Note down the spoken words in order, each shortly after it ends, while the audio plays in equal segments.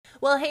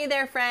Well, hey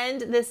there, friend.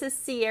 This is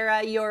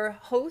Sierra, your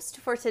host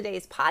for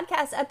today's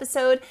podcast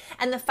episode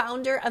and the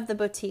founder of the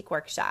Boutique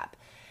Workshop.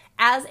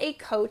 As a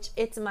coach,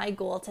 it's my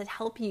goal to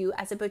help you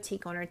as a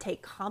boutique owner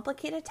take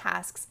complicated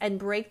tasks and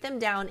break them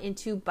down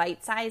into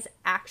bite-sized,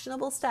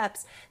 actionable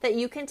steps that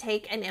you can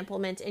take and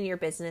implement in your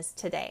business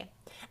today.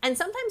 And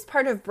sometimes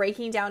part of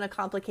breaking down a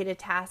complicated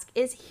task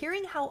is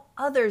hearing how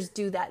others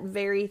do that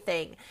very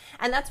thing.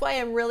 And that's why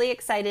I'm really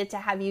excited to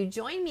have you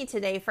join me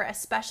today for a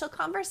special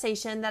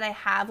conversation that I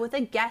have with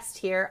a guest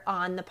here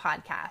on the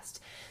podcast.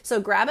 So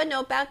grab a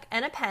notebook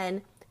and a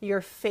pen, your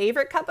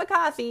favorite cup of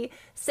coffee,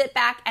 sit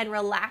back and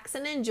relax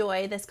and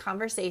enjoy this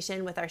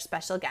conversation with our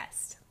special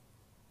guest.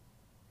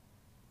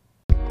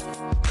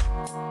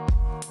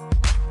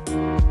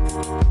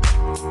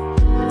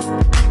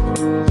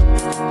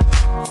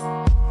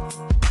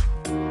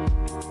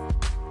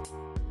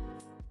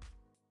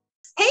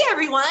 Hey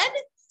everyone,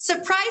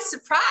 surprise,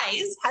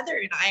 surprise. Heather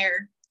and I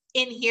are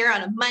in here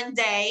on a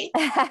Monday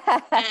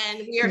and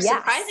we are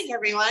surprising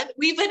everyone.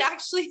 We've been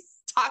actually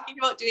talking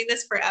about doing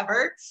this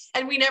forever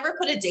and we never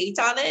put a date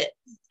on it.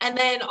 And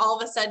then all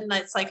of a sudden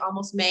it's like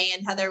almost May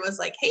and Heather was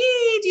like, hey,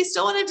 do you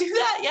still want to do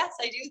that? Yes,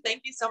 I do.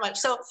 Thank you so much.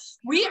 So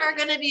we are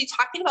going to be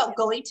talking about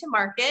going to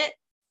market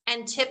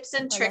and tips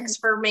and tricks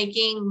for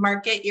making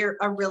market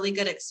a really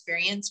good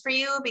experience for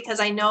you, because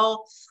I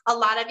know a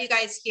lot of you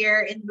guys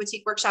here in the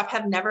Boutique Workshop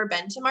have never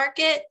been to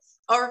market,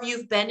 or if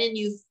you've been and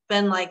you've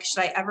been like, should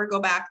I ever go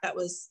back? That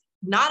was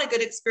not a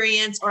good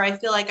experience, or I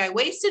feel like I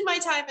wasted my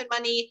time and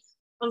money.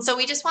 And so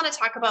we just want to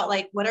talk about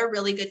like, what are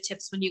really good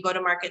tips when you go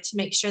to market to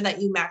make sure that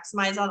you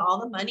maximize on all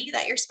the money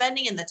that you're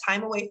spending and the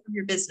time away from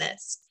your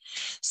business.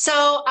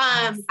 So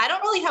I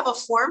don't really have a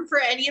form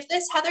for any of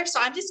this, Heather, so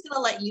I'm just going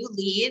to let you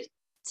lead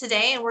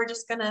today and we're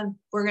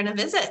going to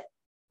visit.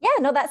 Yeah,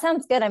 no, that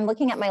sounds good. I'm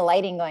looking at my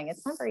lighting going,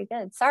 it's not very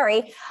good.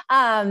 Sorry.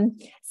 Well,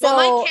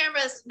 my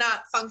camera's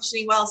not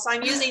functioning well. So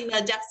I'm using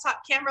the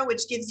desktop camera,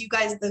 which gives you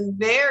guys the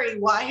very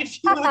wide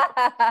view.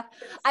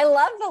 I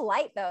love the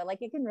light though. Like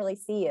you can really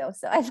see you.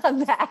 So I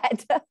love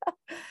that.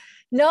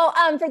 No,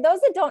 for those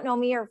that don't know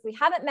me, or if we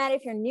haven't met,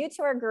 if you're new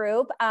to our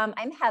group,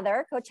 I'm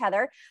Heather, Coach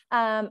Heather.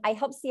 I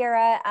help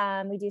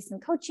Sierra. We do some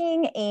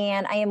coaching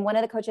and I am one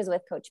of the coaches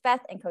with Coach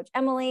Beth and Coach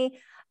Emily.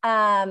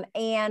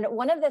 And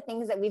one of the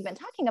things that we've been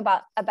talking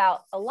about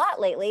a lot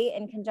lately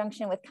in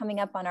conjunction with coming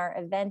up on our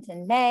event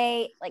in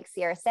May, like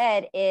Sierra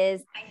said,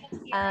 is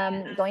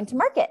going to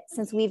market,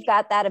 since we've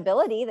got that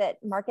ability that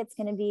market's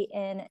going to be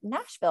in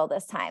Nashville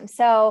this time.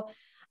 So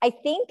I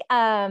think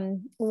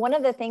one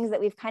of the things that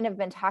we've kind of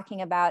been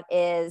talking about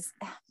is,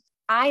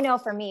 I know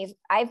for me,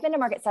 I've been to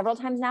market several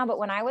times now, but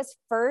when I was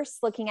first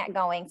looking at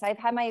going, so I've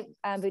had my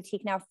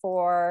boutique now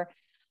for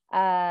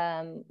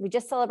we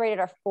just celebrated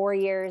our 4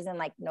 years in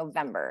like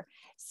November.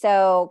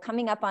 So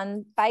coming up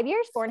on 5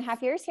 years,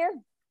 4.5 years here.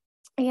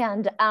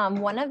 And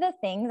one of the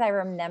things I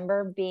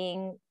remember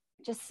being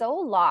just so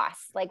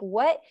lost, like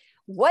what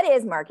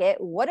is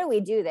market? What do we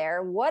do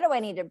there? What do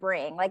I need to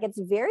bring? Like, it's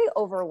very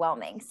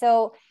overwhelming.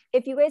 So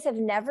if you guys have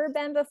never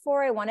been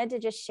before, I wanted to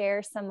just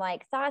share some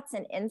like thoughts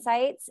and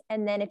insights.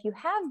 And then if you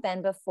have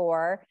been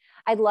before,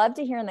 I'd love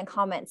to hear in the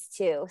comments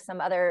too, some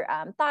other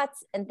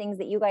thoughts and things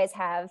that you guys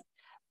have.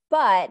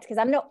 But because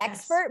I'm no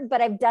expert,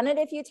 but I've done it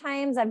a few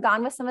times. I've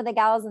gone with some of the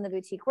gals in the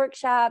Boutique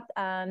Workshop.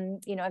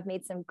 I've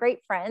made some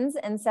great friends.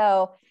 And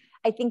so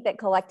I think that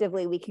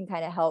collectively we can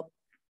kind of help.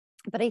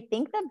 But I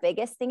think the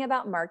biggest thing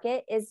about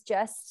market is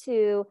just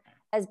to,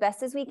 as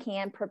best as we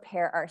can,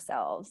 prepare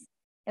ourselves.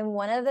 And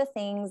one of the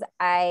things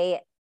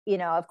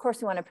of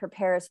course we want to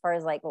prepare as far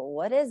as like, well,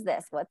 what is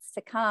this? What's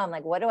to come?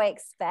 Like, what do I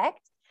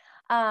expect?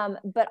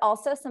 But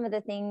also some of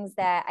the things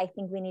that I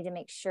think we need to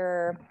make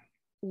sure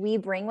we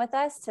bring with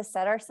us to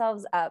set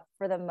ourselves up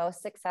for the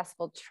most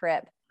successful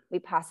trip we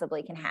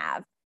possibly can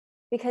have,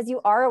 because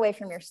you are away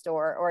from your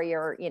store or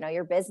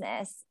your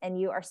business and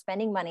you are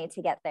spending money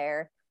to get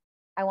there.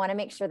 I want to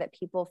make sure that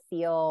people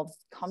feel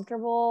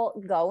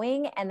comfortable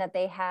going and that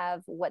they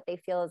have what they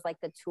feel is like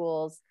the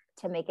tools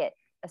to make it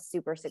a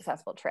super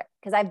successful trip.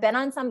 Because I've been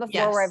on some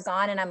before where I've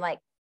gone and I'm like,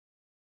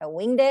 I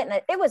winged it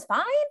and it was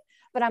fine,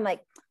 but I'm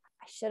like,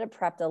 I should have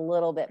prepped a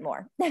little bit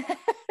more.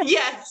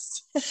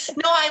 Yes.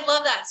 No, I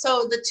love that.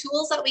 So the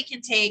tools that we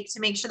can take to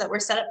make sure that we're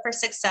set up for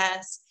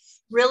success,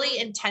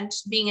 really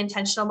being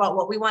intentional about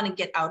what we want to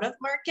get out of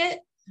market.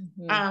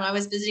 Mm-hmm. I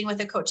was visiting with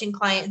a coaching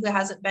client who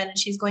hasn't been, and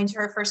she's going to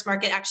her first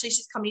market. Actually,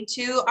 she's coming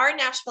to our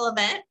Nashville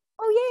event.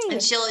 Oh, yay.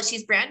 And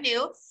she's brand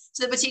new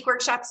to the Boutique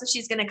Workshop. So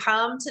she's going to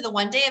come to the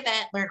 1-day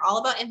event, learn all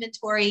about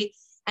inventory,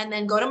 and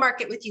then go to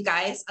market with you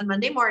guys on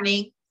Monday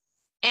morning.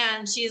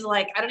 And she's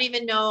like, I don't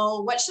even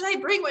know, what should I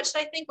bring? What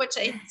should I think?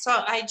 So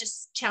I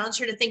just challenged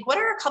her to think, what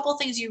are a couple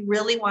things you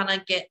really want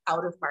to get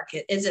out of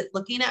market? Is it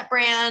looking at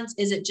brands?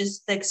 Is it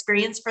just the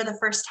experience for the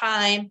first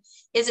time?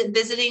 Is it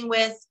visiting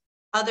with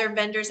other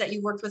vendors that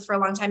you worked with for a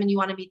long time and you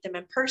want to meet them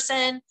in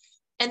person?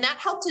 And that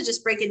helped to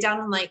just break it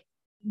down and like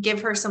give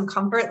her some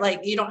comfort.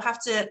 Like, you don't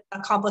have to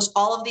accomplish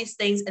all of these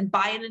things and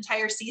buy an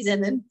entire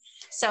season. And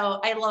so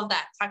I love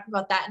that, talking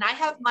about that. And I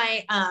have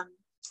my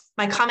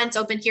my comments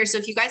open here. So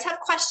if you guys have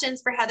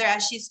questions for Heather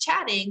as she's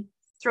chatting,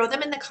 throw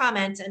them in the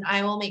comments and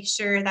I will make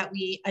sure that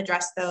we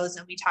address those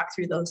and we talk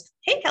through those.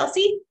 Hey,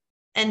 Kelsey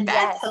and Beth,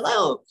 yes.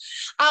 Hello.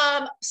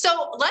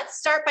 So let's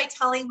start by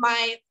telling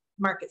my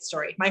market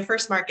story, my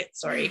first market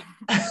story.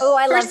 Oh,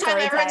 I love first time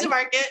ever into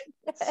market.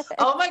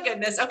 Oh my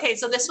goodness. Okay.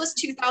 So this was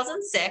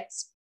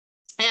 2006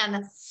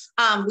 and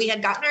we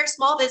had gotten our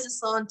small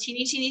business loan,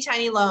 teeny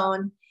tiny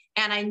loan.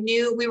 And I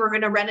knew we were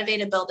going to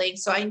renovate a building.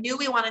 So I knew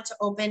we wanted to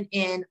open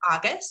in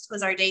August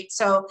was our date.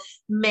 So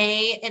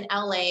May in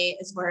LA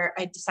is where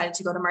I decided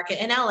to go to market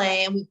in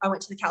LA. And I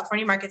went to the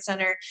California Market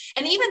Center.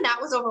 And even that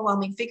was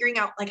overwhelming, figuring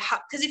out like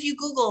how, because if you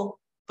Google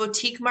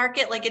boutique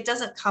market, like it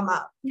doesn't come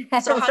up.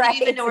 So how do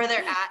you even know where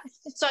they're at?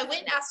 So I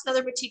went and asked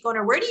another boutique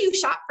owner, where do you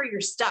shop for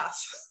your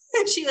stuff?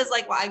 And she was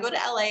like, well, I go to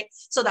LA.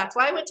 So that's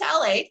why I went to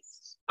LA.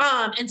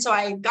 And so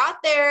I got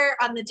there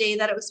on the day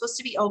that it was supposed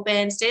to be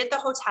open, stayed at the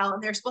hotel,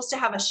 and they're supposed to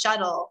have a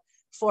shuttle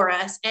for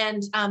us.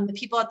 And the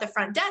people at the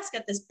front desk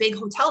at this big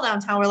hotel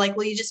downtown were like,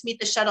 well, you just meet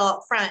the shuttle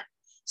out front.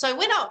 So I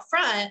went out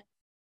front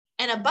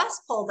and a bus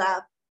pulled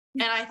up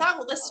and I thought,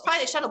 well, this is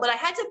probably the shuttle, but I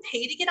had to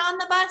pay to get on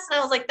the bus. And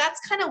I was like,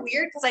 that's kind of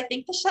weird because I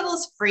think the shuttle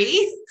is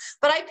free,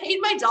 but I paid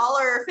my $1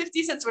 or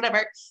 50 cents,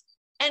 whatever.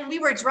 And we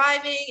were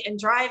driving. And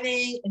I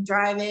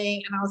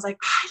was like,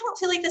 I don't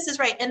feel like this is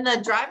right. And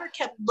the driver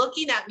kept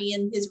looking at me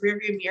in his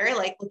rearview mirror,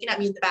 like looking at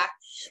me in the back.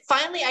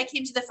 Finally, I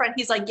came to the front.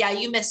 He's like, yeah,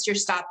 you missed your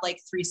stop like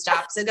 3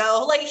 stops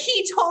ago. Like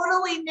he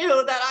totally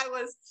knew that I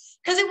was,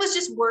 because it was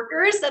just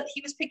workers that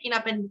he was picking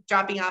up and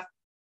dropping off.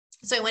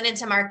 So I went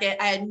into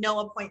market. I had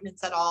no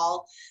appointments at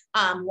all,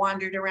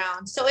 wandered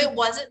around. So it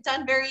wasn't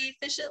done very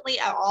efficiently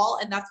at all.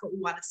 And that's what we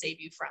want to save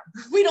you from.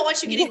 We don't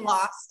want you getting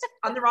lost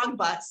on the wrong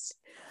bus.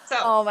 So.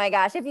 Oh my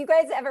gosh. If you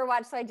guys ever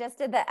watched, so I just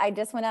did that. I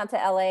just went out to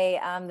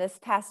LA this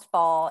past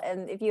fall.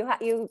 And if you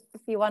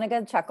want a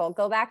good chuckle,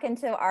 go back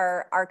into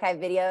our archive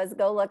videos,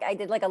 go look. I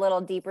did like a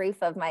little debrief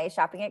of my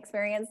shopping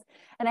experience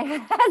and I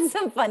had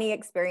some funny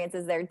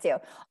experiences there too.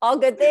 All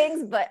good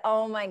things, but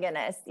oh my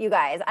goodness, you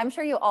guys, I'm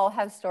sure you all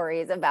have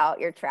stories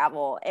about your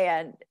travel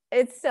and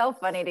it's so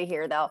funny to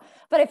hear though,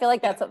 but I feel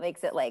like that's what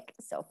makes it like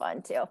so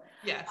fun too.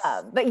 Yes.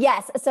 But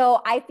yes,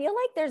 so I feel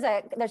like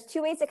there's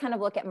 2 ways to kind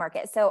of look at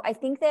market. So I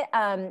think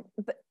that,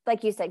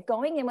 like you said,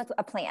 going in with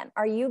a plan,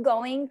 are you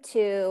going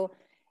to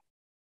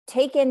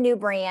take in new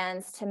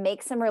brands, to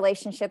make some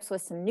relationships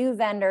with some new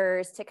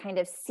vendors, to kind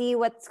of see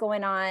what's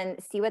going on,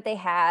 see what they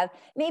have,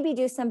 maybe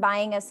do some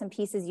buying of some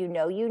pieces you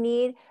know you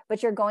need,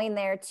 but you're going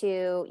there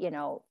to,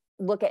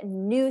 look at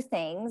new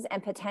things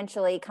and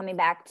potentially coming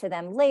back to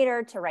them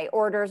later to write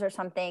orders or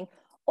something?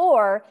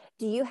 Or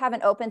do you have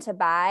an open to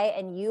buy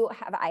and you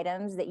have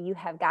items that you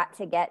have got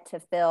to get to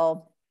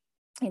fill,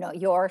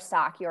 your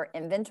stock, your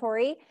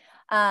inventory,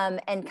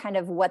 and kind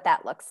of what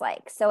that looks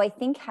like. So I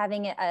think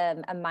having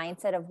a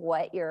mindset of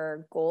what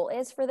your goal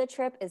is for the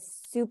trip is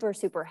super,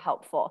 super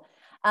helpful.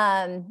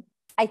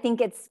 I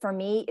think for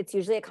me, it's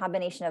usually a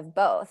combination of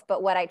both.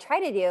 But what I try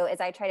to do is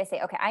I try to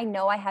say, okay, I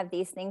know I have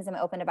these things I'm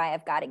open to buy,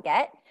 I've got to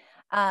get.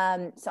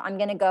 So I'm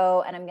going to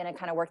go and I'm going to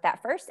kind of work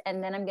that first.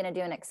 And then I'm going to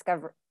do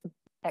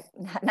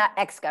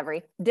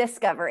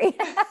discovery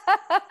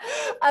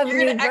of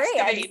You're new brands.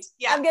 Excavate.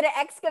 Yeah. I'm going to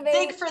excavate.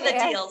 Dig for the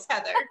deals,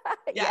 Heather.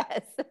 Yeah.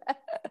 Yes.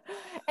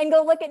 And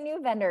go look at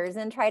new vendors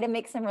and try to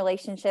make some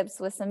relationships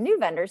with some new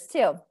vendors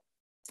too.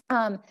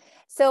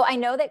 So I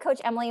know that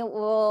Coach Emily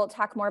will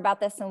talk more about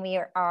this when we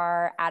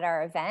are at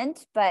our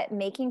event, but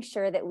making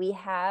sure that we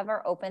have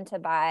our open to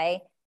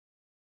buy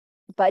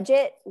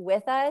budget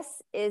with us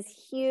is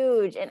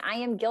huge. And I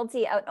am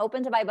guilty. An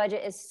open to buy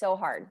budget is so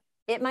hard.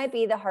 It might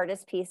be the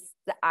hardest piece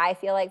that I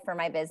feel like for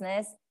my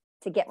business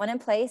to get one in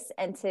place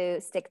and to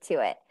stick to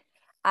it.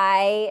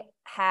 I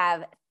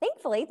have,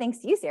 thankfully, thanks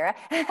to you, Sarah,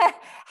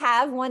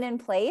 have one in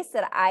place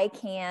that I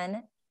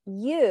can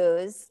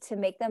use to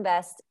make the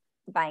best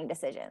buying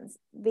decisions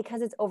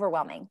because it's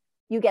overwhelming.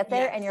 You get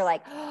there and you're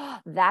like, oh,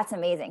 that's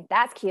amazing.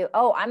 That's cute.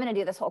 Oh, I'm going to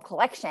do this whole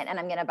collection and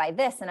I'm going to buy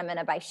this and I'm going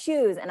to buy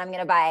shoes and I'm going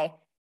to buy,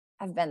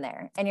 I've been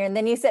there. And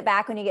then you sit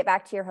back when you get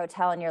back to your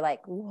hotel and you're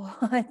like,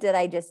 what did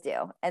I just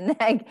do? And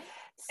then,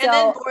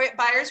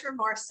 buyer's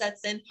remorse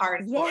sets in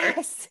hardcore.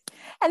 Yes.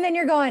 And then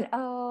you're going,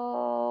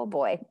 oh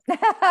boy.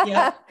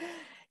 Yeah.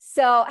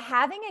 So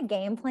having a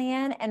game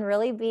plan and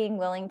really being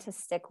willing to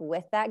stick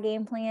with that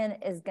game plan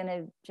is going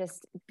to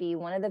just be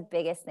one of the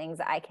biggest things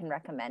that I can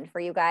recommend for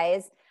you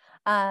guys.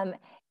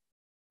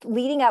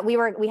 Leading up, we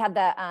had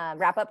the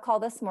wrap up call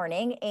this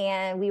morning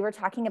and we were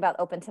talking about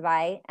open to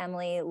buy.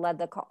 Emily led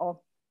the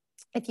call.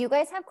 If you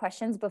guys have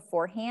questions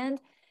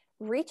beforehand,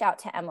 reach out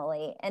to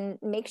Emily and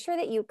make sure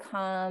that you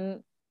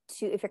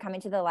if you're coming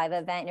to the live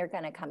event, you're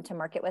going to come to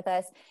market with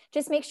us,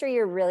 just make sure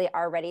you really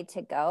are ready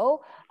to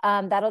go.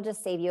 That'll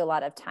just save you a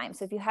lot of time.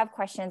 So if you have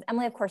questions,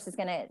 Emily, of course, is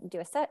going to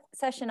do a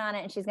session on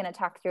it and she's going to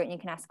talk through it and you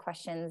can ask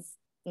questions,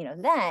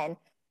 then.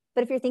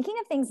 But if you're thinking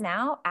of things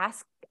now,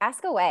 ask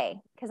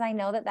away, because I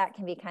know that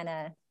can be kind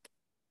of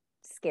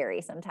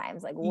scary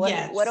sometimes. Like,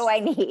 what do I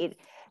need?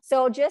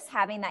 So just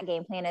having that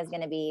game plan is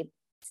going to be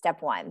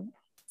step one.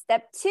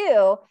 Step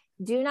two,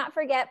 do not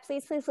forget,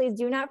 please, please, please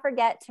do not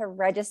forget to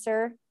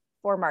register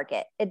for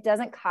market. It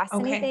doesn't cost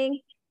anything,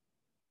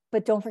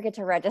 but don't forget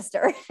to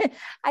register.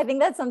 I think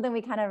that's something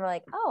we kind of are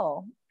like,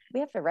 oh, we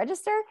have to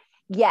register.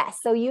 Yes.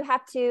 So you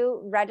have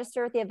to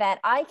register with the event.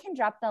 I can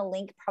drop the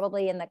link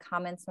probably in the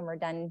comments when we're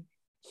done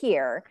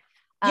here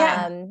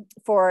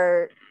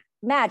for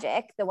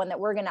Magic, the one that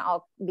we're going to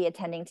all be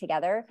attending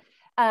together.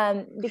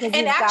 Because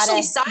and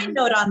actually side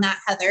note on that,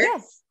 Heather,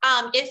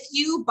 if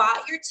you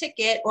bought your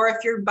ticket, or if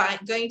you're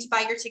going to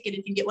buy your ticket,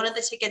 if you get one of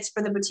the tickets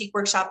for the Boutique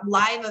Workshop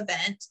live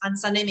event on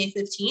Sunday, May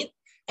 15th,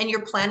 and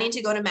you're planning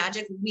to go to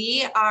Magic,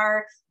 we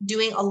are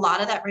doing a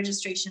lot of that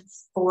registration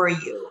for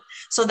you.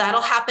 So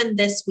that'll happen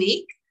this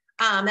week.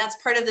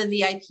 That's part of the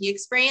VIP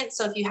experience.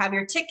 So if you have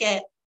your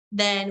ticket,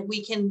 then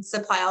we can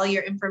supply all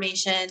your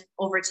information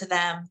over to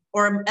them,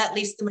 or at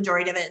least the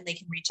majority of it, and they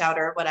can reach out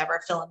or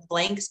whatever, fill in the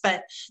blanks.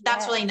 But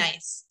that's really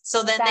nice.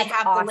 So then they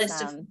have the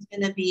list of who's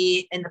going to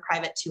be in the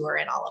private tour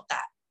and all of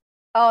that.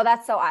 Oh,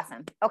 that's so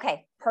awesome.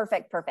 Okay,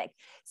 perfect.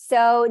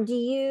 So do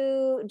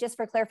you, just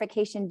for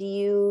clarification,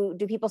 do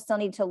people still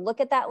need to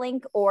look at that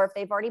link, or if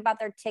they've already bought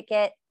their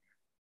ticket,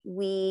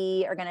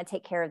 we are going to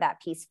take care of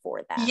that piece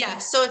for them? Yeah.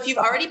 So if you've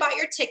already bought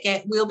your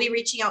ticket, we'll be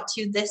reaching out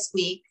to you this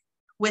week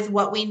with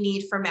what we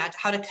need for Magic,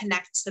 how to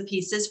connect the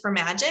pieces for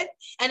Magic.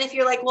 And if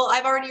you're like, well,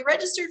 I've already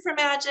registered for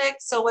Magic,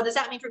 so what does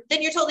that mean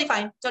then you're totally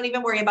fine. Don't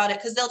even worry about it,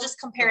 because they'll just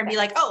compare and be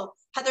like, oh,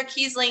 Heather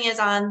Kiesling is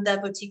on the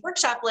Boutique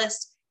Workshop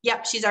list.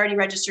 Yep, she's already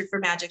registered for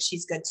Magic.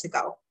 She's good to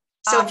go.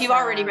 So if you've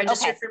already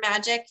registered for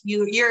Magic,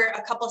 you're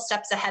a couple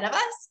steps ahead of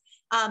us.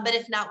 But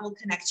if not, we'll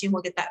connect you and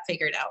we'll get that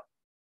figured out.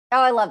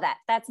 Oh, I love that.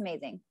 That's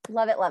amazing.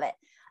 Love it.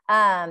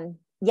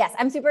 Yes,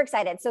 I'm super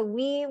excited. So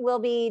we will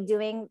be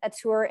doing a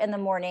tour in the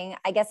morning.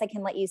 I guess I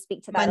can let you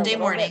speak to that Monday a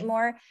little bit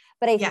more,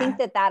 but I think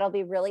that that'll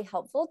be really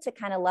helpful to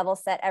kind of level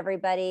set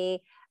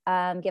everybody,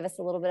 give us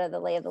a little bit of the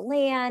lay of the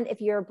land.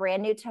 If you're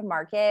brand new to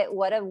market,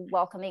 what a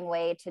welcoming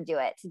way to do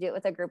it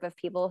with a group of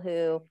people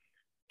who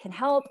can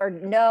help or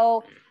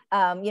know,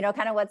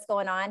 kind of what's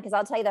going on. Cause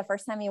I'll tell you, the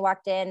first time you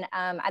walked in,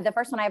 the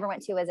first one I ever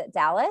went to was at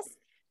Dallas.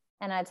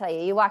 And I tell you,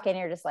 you walk in,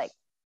 you're just like,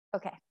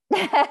 okay.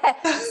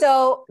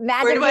 So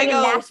Magic in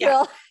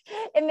Nashville,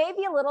 it may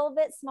be a little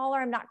bit smaller.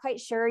 I'm not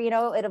quite sure,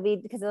 it'll be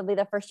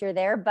the first year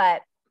there,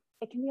 but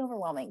it can be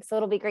overwhelming. So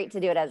it'll be great to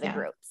do it as a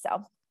group.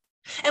 So,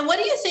 and what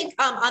do you think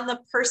on the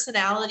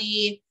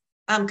personality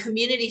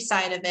community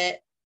side of it?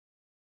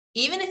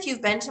 Even if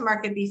you've been to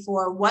market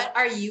before, what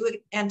are you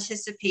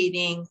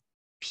anticipating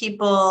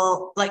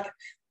people like?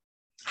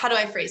 How do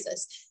I phrase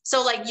this?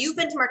 So like, you've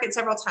been to market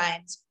several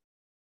times,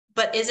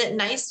 but is it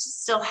nice to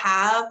still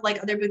have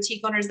like other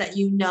boutique owners that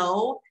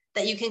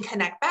that you can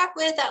connect back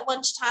with at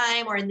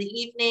lunchtime or in the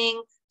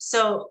evening?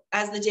 So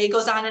as the day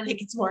goes on and it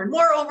gets more and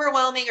more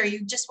overwhelming, or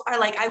you just are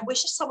like, I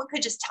wish someone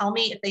could just tell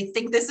me if they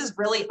think this is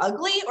really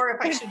ugly or if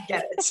I should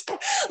get it.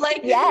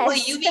 Like, will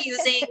you be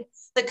using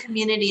the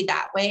community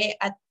that way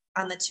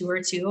on the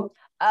tour too?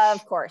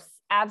 Of course.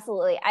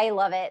 Absolutely. I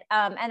love it.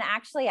 And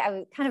actually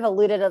I kind of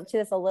alluded to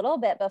this a little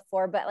bit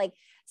before, but like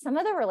some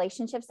of the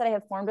relationships that I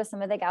have formed with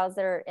some of the gals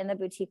that are in the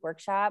Boutique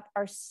Workshop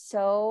are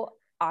so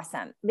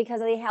awesome, because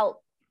they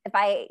help. If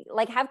I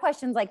like have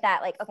questions like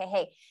that, like, okay,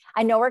 hey,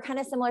 I know we're kind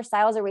of similar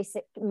styles, or we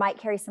might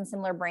carry some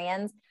similar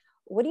brands.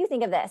 What do you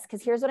think of this?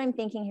 Because here's what I'm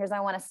thinking. Here's how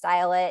I want to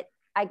style it.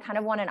 I kind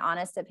of want an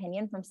honest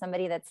opinion from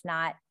somebody that's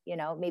not,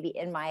 maybe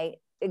in my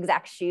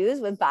exact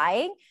shoes with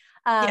buying,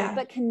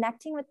 but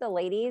connecting with the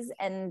ladies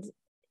and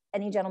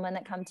any gentlemen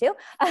that come too,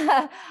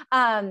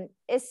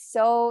 is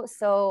so,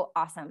 so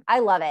awesome. I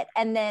love it.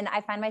 And then I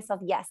find myself,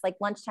 like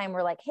lunchtime,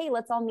 we're like, hey,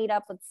 let's all meet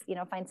up. Let's,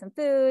 find some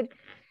food,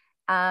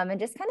 and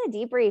just kind of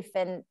debrief.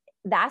 And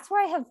that's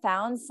where I have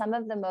found some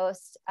of the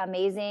most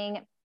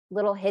amazing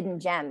little hidden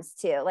gems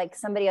too. Like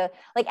somebody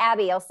like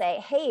Abby will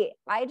say, hey,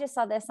 I just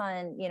saw this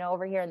on,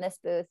 over here in this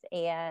booth.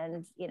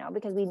 And,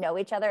 because we know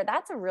each other,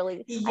 that's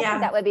I think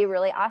that would be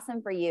really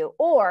awesome for you.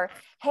 Or,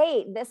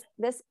 hey, this,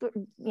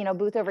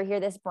 booth over here,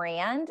 this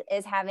brand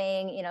is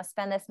having,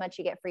 spend this much,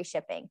 you get free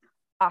shipping.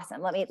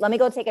 Awesome. Let me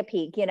go take a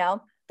peek,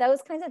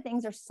 those kinds of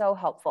things are so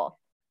helpful,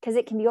 because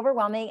it can be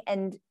overwhelming.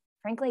 And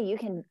frankly, you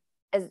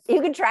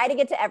can try to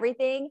get to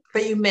everything,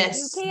 but you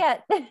miss. You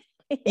can't.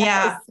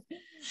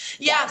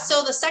 Yeah.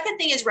 So the second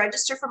thing is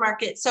register for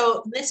market.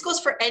 So this goes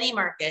for any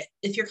market.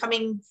 If you're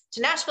coming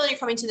to Nashville, you're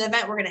coming to the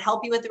event, we're going to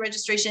help you with the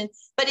registration.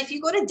 But if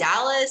you go to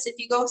Dallas, if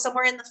you go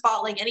somewhere in the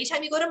fall, like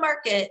anytime you go to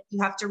market,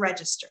 you have to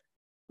register,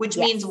 which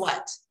means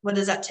what? What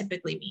does that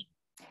typically mean?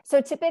 So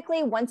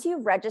typically once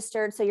you've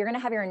registered, so you're going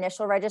to have your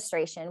initial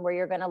registration where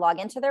you're going to log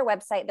into their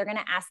website. They're going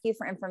to ask you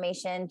for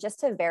information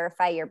just to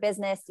verify your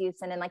business. You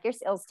send in like your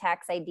sales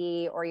tax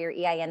ID or your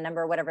EIN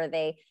number, whatever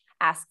they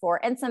ask for,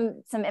 and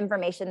some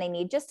information they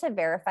need just to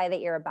verify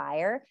that you're a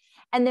buyer.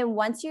 And then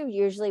once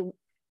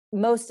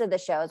most of the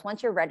shows,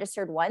 once you're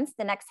registered once,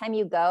 the next time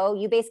you go,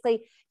 you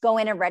basically go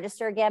in and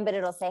register again, but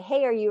it'll say,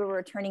 hey, are you a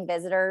returning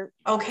visitor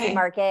to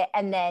market?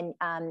 And then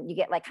you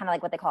get like kind of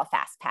like what they call a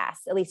fast pass,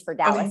 at least for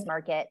Dallas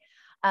market,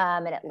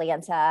 and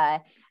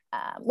Atlanta.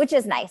 which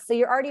is nice. So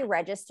you're already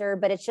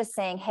registered, but it's just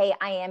saying, hey,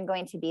 I am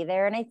going to be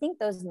there. And I think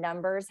those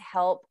numbers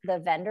help the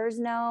vendors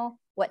know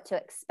what to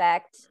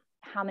expect,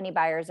 how many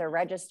buyers are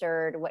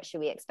registered, what should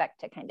we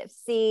expect to kind of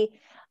see.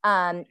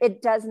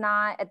 It does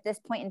not, at this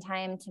point in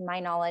time, to my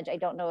knowledge, I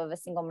don't know of a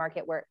single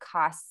market where it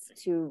costs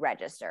to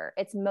register.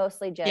 It's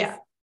mostly just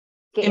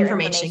get your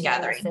information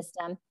gathering in the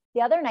system.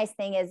 The other nice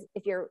thing is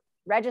if you're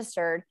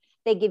registered,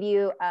 they give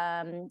you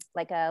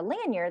like a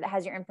lanyard that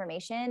has your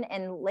information.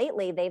 And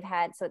lately they've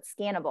had, so it's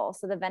scannable.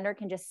 So the vendor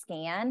can just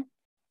scan.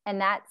 And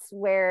that's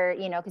where,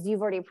 you know, because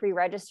you've already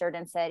pre-registered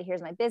and said,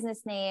 here's my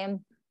business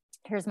name,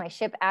 here's my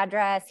ship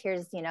address,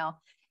 here's, you know,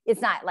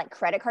 it's not like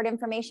credit card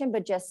information,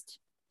 but just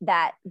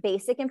that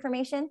basic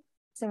information.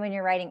 So when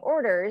you're writing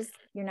orders,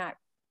 you're not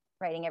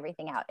writing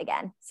everything out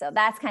again. So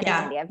that's kind of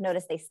handy. I've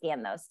noticed they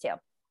scan those too.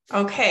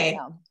 Okay.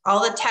 So.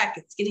 All the tech,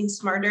 it's getting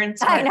smarter and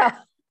smarter. I know.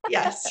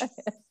 Yes.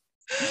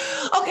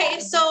 Okay.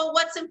 So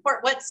what's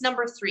important? What's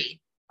number 3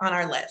 on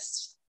our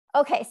list?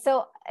 Okay.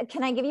 So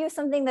can I give you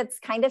something that's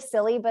kind of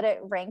silly, but it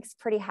ranks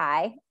pretty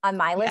high on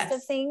my list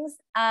of things?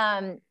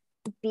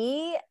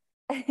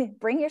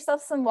 Bring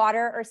yourself some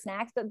water or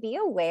snacks, but be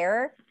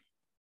aware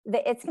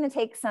that it's going to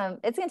take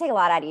a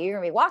lot out of you. You're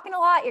going to be walking a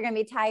lot. You're going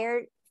to be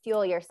tired.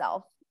 Fuel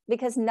yourself,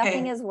 because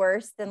nothing is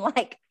worse than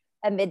like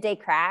a midday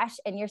crash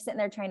and you're sitting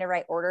there trying to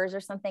write orders or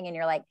something. And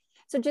you're like,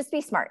 so just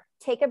be smart,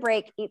 take a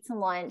break, eat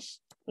some lunch.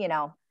 You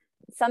know,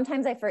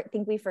 sometimes I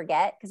think we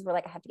forget because we're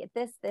like, I have to get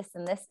this,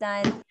 and this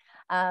done.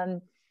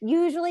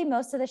 Usually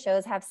most of the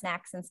shows have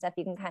snacks and stuff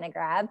you can kind of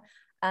grab,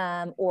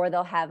 or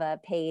they'll have a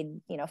paid,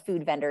 you know,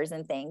 food vendors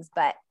and things,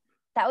 but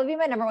that would be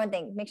my number one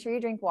thing. Make sure you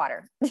drink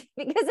water because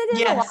it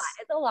is a lot.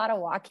 It's a lot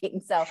of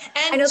walking. So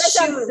and I know that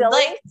sounds silly.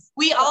 Like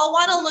we all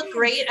want to look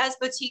great as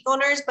boutique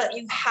owners, but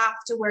you have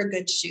to wear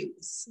good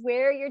shoes.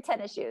 Wear your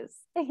tennis shoes.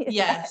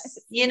 Yes.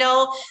 You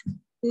know,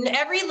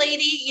 every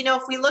lady, you know,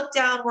 if we look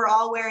down, we're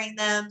all wearing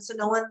them. So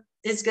no one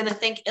is going to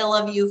think ill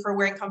of you for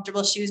wearing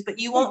comfortable shoes, but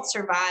you won't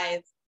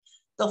survive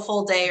the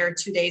full day or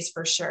 2 days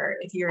for sure.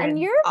 If you're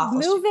you're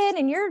moving shoes.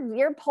 And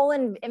you're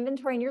pulling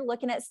inventory and you're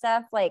looking at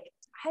stuff like,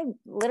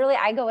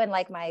 I go in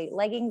like my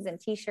leggings and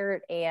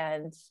t-shirt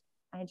and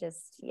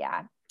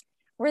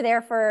we're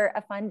there for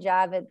a fun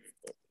job. It's,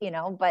 you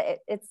know, but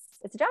it's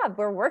a job.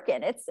 We're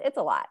working. It's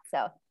a lot.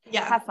 So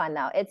have fun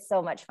though. It's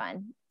so much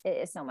fun. It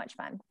is so much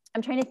fun.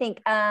 I'm trying to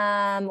think,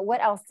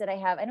 what else did I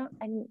have? I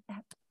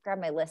have to grab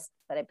my list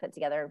that I put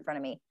together in front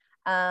of me.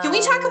 Can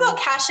we talk about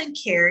cash and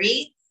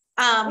carry?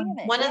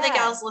 One of the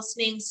gals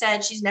listening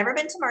said she's never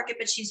been to market,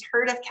 but she's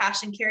heard of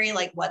cash and carry.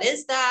 Like, what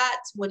is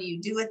that? What do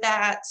you do with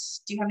that?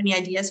 Do you have any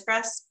ideas for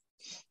us?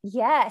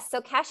 Yes.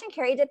 So cash and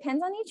carry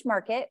depends on each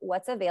market,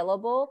 what's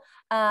available.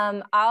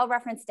 I'll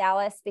reference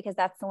Dallas because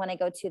that's the one I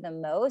go to the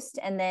most.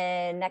 And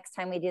then next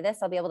time we do this,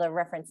 I'll be able to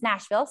reference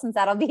Nashville since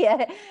that'll be,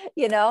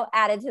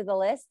 added to the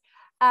list.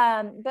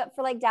 But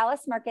for like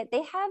Dallas market,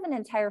 they have an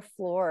entire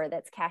floor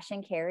that's cash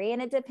and carry,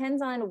 and it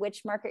depends on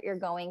which market you're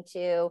going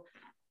to,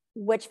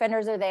 which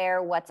vendors are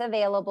there, what's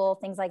available,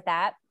 things like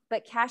that.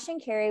 But cash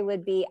and carry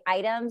would be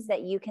items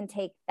that you can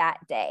take that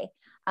day.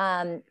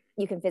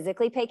 You can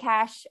physically pay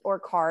cash or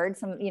card,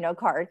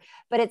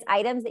 but it's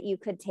items that you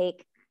could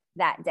take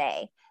that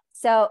day.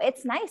 So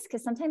it's nice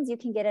because sometimes you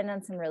can get in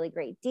on some really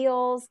great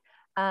deals.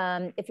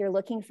 If you're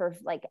looking for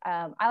like,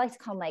 I like to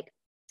call them like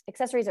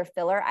accessories or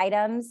filler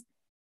items,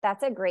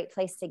 that's a great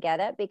place to get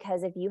it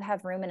because if you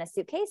have room in a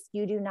suitcase,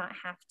 you do not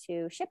have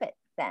to ship it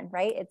then,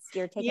 right?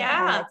 You're taking it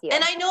home with you.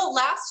 And I know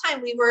last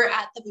time we were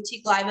at the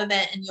Boutique Live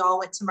event and y'all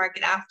went to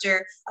market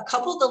after, a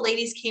couple of the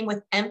ladies came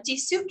with empty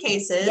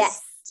suitcases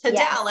to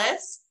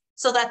Dallas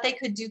so that they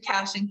could do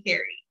cash and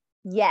carry.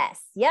 Yes.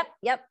 Yep.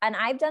 And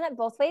I've done it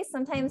both ways.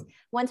 Sometimes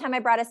one time I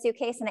brought a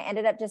suitcase and I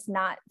ended up just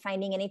not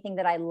finding anything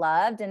that I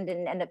loved and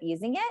didn't end up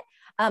using it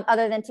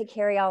other than to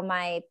carry all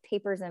my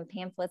papers and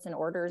pamphlets and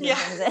orders and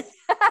things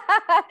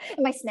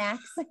and my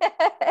snacks.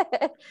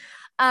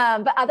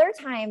 But other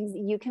times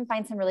you can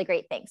find some really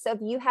great things. So if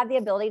you have the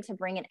ability to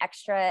bring an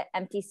extra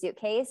empty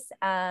suitcase,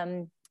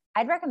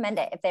 I'd recommend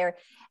it. If they're,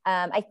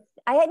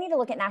 I need to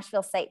look at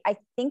Nashville's site. I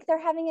think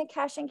they're having a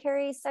cash and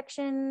carry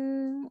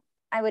section.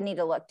 I would need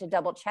to look to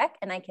double check,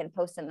 and I can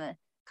post in the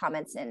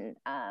comments. And,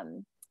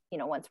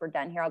 once we're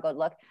done here, I'll go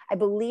look. I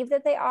believe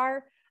that they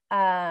are,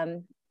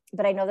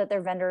 but I know that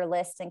their vendor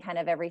list and kind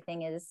of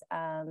everything is,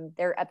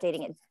 they're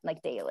updating it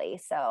like daily.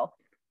 So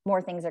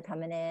more things are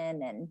coming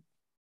in.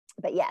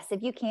 But yes,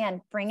 if you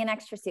can bring an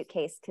extra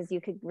suitcase, because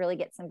you could really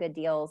get some good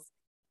deals.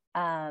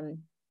 And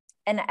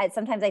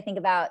sometimes I think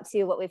about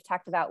too, what we've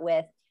talked about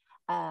with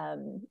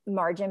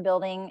margin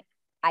building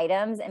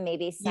items and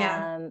maybe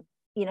some,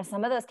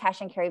 some of those cash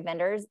and carry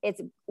vendors,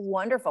 it's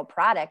wonderful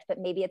product, but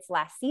maybe it's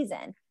last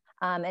season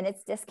and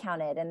it's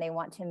discounted and they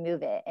want to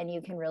move it, and you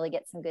can really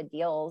get some good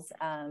deals,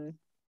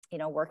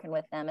 working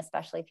with them,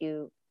 especially if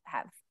you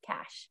have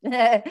cash.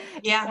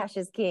 Cash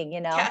is king,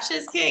 Cash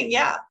is king.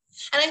 Yeah.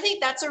 And I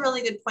think that's a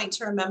really good point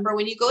to remember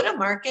when you go to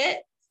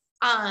market.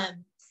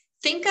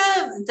 think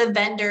of the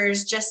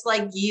vendors just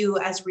like you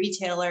as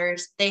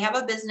retailers. They have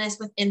a business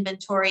with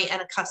inventory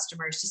and a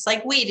customers, just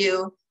like we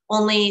do.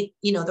 Only,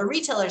 the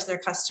retailer's their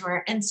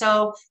customer. And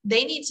so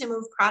they need to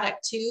move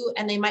product too.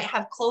 And they might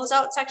have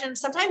closeout sections.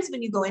 Sometimes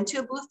when you go into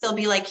a booth, they'll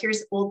be like,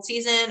 here's old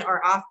season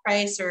or off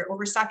price or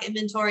overstock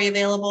inventory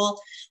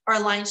available, or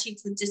line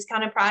sheets with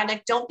discounted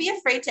product. Don't be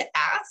afraid to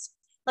ask,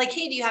 like,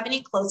 hey, do you have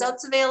any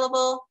closeouts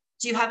available?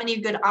 Do you have any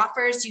good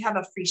offers? Do you have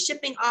a free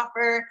shipping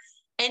offer?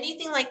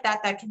 Anything like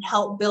that that can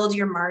help build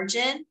your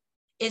margin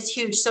is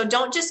huge. So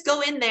don't just go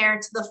in there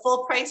to the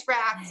full price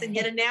racks and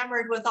get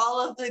enamored with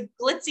all of the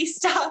glitzy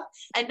stuff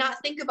and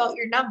not think about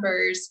your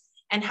numbers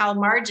and how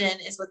margin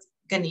is what's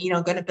going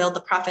to build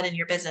the profit in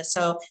your business.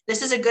 So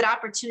this is a good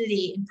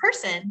opportunity in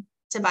person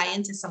to buy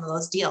into some of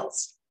those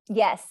deals.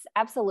 Yes,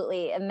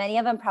 absolutely. And many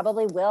of them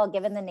probably will,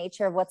 given the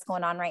nature of what's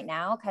going on right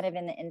now, kind of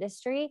in the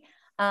industry.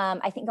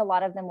 I think a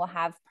lot of them will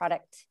have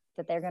product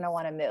that they're going to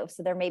want to move.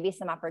 So there may be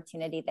some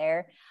opportunity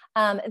there.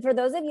 For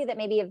those of you that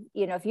maybe,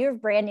 if you're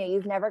brand new,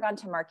 you've never gone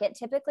to market,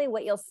 typically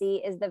what you'll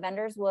see is the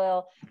vendors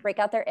will break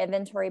out their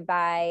inventory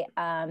by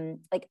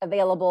like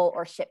available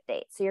or ship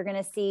date. So you're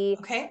going to see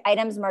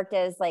items marked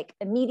as like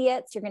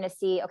immediates. You're going to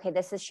see, okay,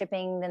 this is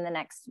shipping in the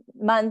next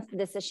month.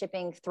 This is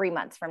shipping 3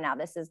 months from now.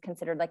 This is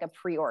considered like a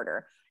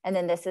pre-order. And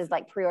then this is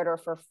like pre-order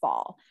for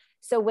fall.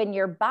 So when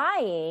you're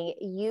buying,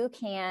 you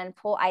can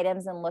pull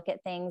items and look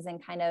at things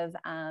and kind of,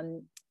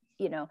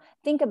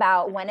 think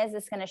about, when is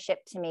this going to ship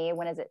to me?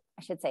 When is it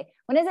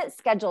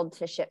scheduled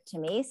to ship to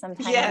me?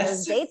 Sometimes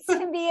those dates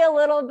can be a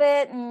little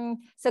bit,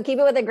 so keep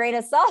it with a grain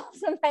of salt.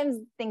 Sometimes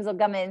things will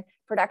come in,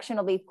 production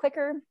will be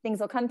quicker. Things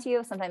will come to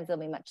you. Sometimes they'll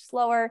be much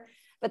slower,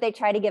 but they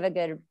try to give a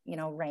good,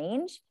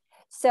 range.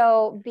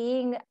 So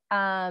being,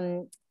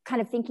 kind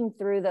of thinking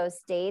through those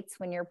dates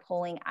when you're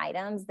pulling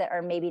items that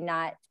are maybe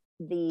not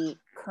the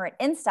current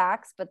in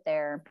stocks, but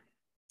they're,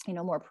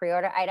 more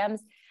pre-order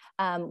items,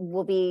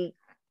 will be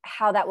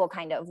how that will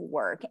kind of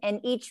work. And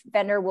each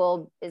vendor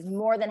is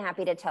more than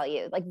happy to tell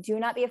you, like, do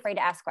not be afraid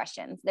to ask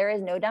questions. There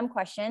is no dumb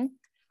question.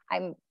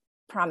 I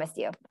promise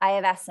you, I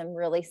have asked some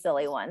really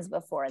silly ones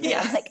before. And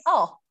they're like,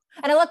 oh,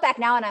 and I look back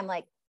now and I'm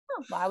like,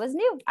 oh, well, I was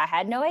new. I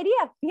had no idea,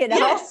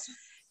 Yes.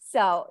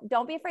 So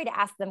don't be afraid to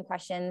ask them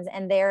questions,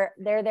 and they're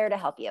there to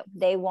help you.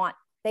 They want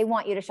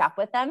you to shop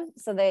with them.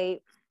 So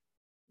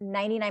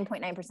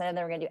 99.9% of them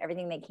are going to do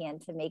everything they can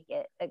to make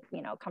it a,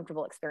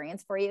 comfortable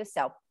experience for you.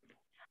 So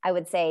I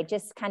would say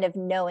just kind of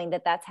knowing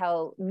that that's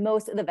how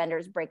most of the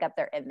vendors break up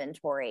their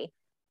inventory.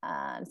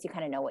 So you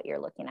kind of know what you're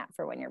looking at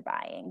for when you're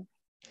buying.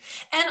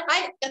 And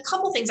a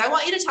couple things. I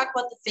want you to talk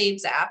about the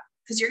Faves app,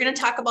 because you're going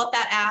to talk about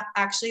that app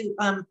actually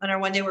on our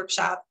one-day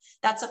workshop.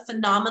 That's a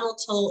phenomenal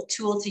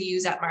tool to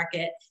use at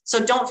market. So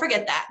don't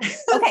forget that.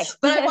 Okay.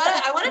 But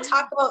I want to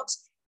talk about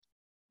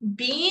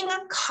being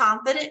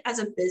confident as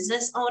a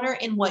business owner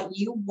in what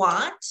you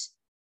want,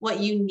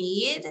 what you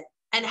need,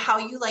 and how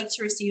you like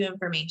to receive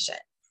information.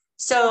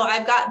 So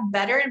I've gotten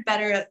better and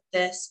better at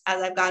this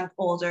as I've gotten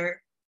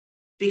older,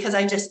 because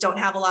I just don't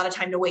have a lot of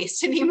time to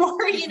waste anymore. When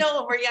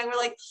we're young, we're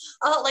like,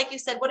 oh, like you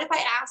said, what if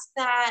I ask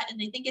that and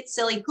they think it's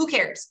silly? Who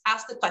cares?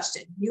 Ask the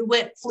question. You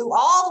flew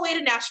all the way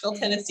to Nashville,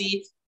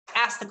 Tennessee,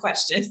 ask the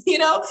question,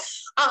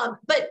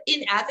 but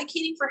in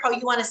advocating for how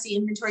you want to see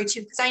inventory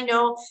too, because I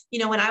know,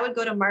 when I would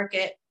go to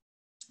market,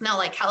 now,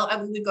 like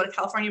we would go to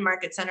California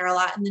Market Center a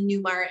lot in the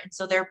New Mart. And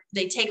so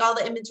they take all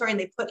the inventory and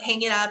they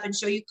hang it up and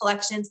show you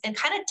collections and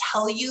kind of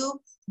tell you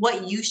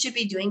what you should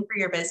be doing for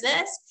your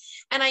business.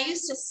 And I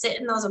used to sit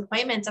in those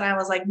appointments and I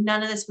was like,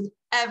 none of this would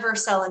ever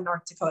sell in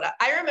North Dakota.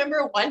 I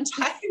remember one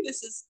time,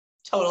 this is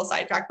total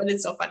sidetrack, but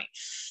it's so funny.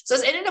 So I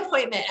was in an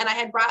appointment and I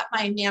had brought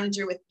my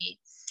manager with me,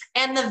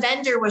 and the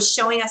vendor was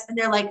showing us, and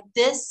they're like,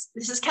 this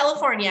is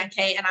California.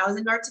 Okay. And I was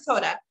in North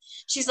Dakota.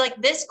 She's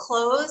like, this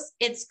clothes,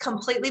 it's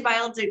completely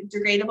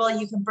biodegradable.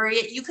 You can bury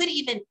it. You could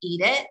even eat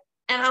it.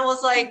 And I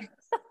was like,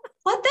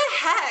 what the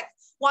heck?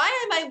 Why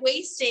am I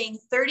wasting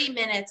 30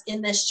 minutes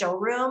in this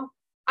showroom?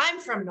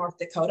 I'm from North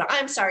Dakota.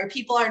 I'm sorry.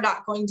 People are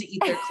not going to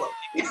eat their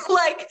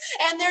clothing.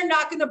 And they're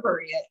not going to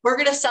bury it. We're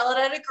going to sell it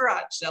at a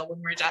garage sale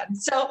when we're done.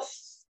 So,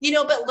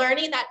 but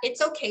learning that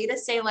it's okay to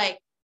say, like,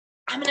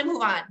 I'm going to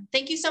move on.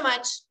 Thank you so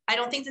much. I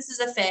don't think this is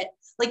a fit.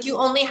 Like, you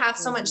only have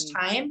so much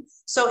time.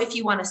 So if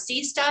you want to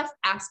see stuff,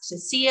 ask to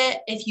see it.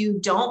 If you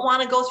don't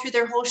want to go through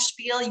their whole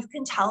spiel, you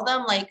can tell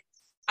them, like,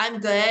 I'm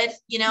good,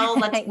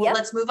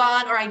 let's move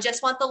on. Or I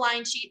just want the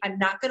line sheet. I'm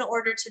not going to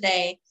order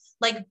today.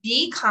 Like,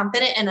 be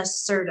confident and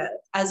assertive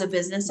as a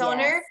business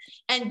owner,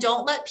 and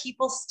don't let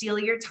people steal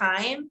your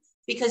time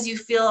because you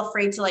feel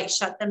afraid to, like,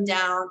 shut them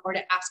down or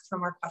to ask for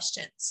more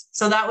questions.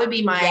 So that would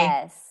be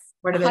my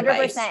word of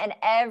advice. 100%. And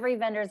every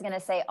vendor is going to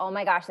say, oh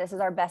my gosh, this is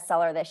our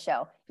bestseller, this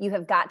show. You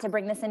have got to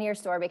bring this into your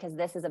store because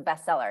this is a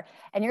bestseller.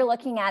 And you're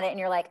looking at it and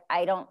you're like,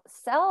 I don't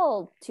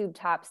sell tube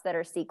tops that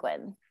are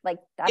sequin. Like,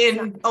 that's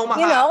in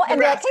Omaha, and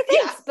you're like, hey,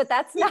 thanks, but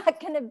that's not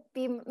going to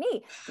be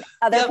me.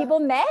 Other people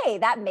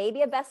that may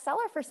be a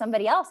bestseller for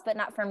somebody else, but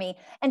not for me.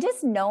 And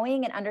just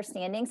knowing and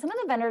understanding, some of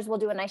the vendors will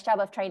do a nice job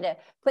of trying to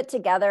put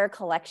together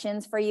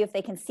collections for you if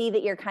they can see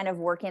that you're kind of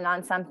working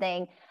on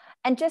something.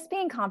 And just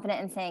being confident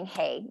and saying,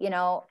 hey, you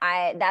know,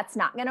 that's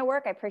not going to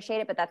work. I appreciate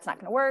it, but that's not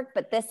going to work.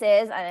 But this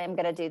is, and I'm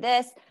going to do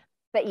this.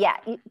 But yeah,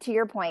 to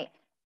your point,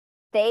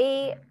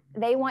 they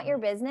want your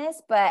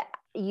business, but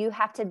you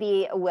have to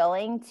be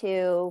willing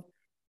to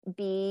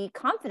be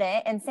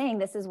confident in saying,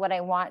 this is what I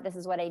want. This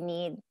is what I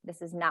need.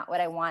 This is not what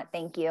I want.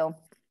 Thank you.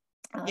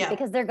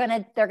 Because they're going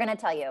to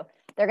tell you,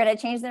 they're going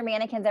to change their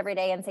mannequins every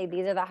day and say,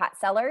 these are the hot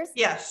sellers.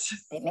 Yes.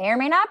 They may or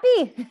may not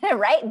be,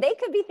 right? They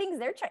could be things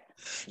they're trying.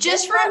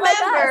 Just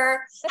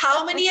remember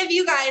how many of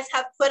you guys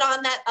have put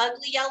on that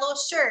ugly yellow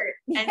shirt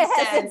and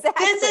said,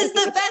 exactly. This is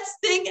the best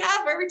thing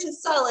ever to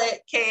sell it.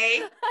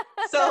 Okay.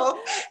 So,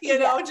 you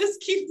know, just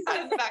keep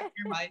that in the back of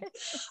your mind.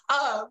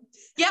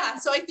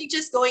 So I think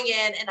just going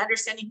in and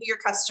understanding who your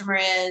customer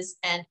is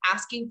and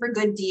asking for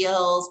good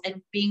deals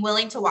and being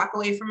willing to walk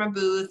away from a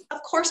booth,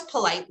 of course,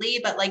 politely,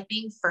 but like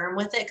being firm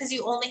with it. Cause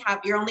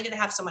you're only going to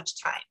have so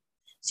much time.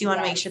 So you want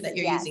to make sure that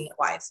you're using it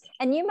wisely.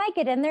 And you might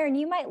get in there and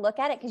you might look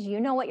at it because you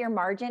know what your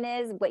margin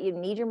is, what you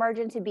need your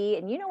margin to be,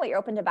 and you know what your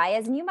open to buy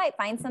is. And you might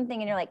find something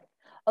and you're like,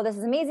 oh, this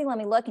is amazing. Let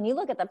me look. And you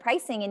look at the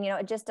pricing and, you know,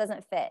 it just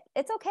doesn't fit.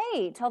 It's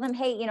okay. Tell them,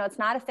 hey, you know, it's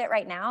not a fit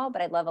right now,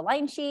 but I'd love a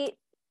line sheet,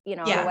 you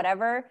know, or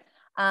whatever.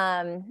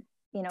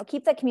 You know,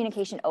 keep that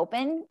communication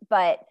open,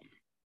 but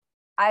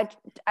I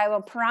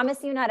will promise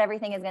you not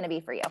everything is going to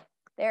be for you.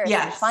 There is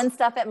some fun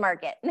stuff at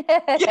market.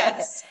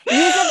 Yes.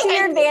 Use it to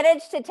your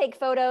advantage to take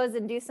photos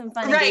and do some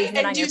fun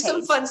engagement and do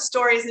some fun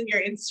stories in your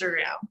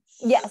Instagram.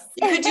 Yes.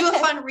 You could do a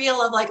fun reel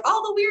of like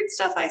all the weird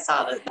stuff I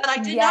saw that I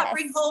did not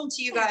bring home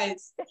to you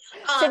guys.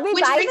 Should we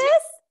buy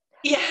this?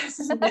 Yes.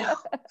 No.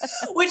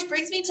 Which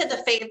brings me to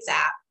the Faves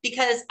app,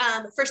 because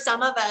for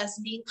some of us,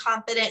 being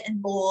confident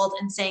and bold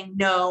and saying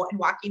no and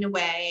walking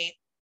away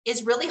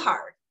is really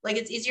hard. Like,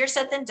 it's easier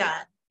said than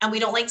done. And we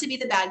don't like to be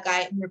the bad guy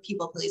and we're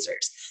people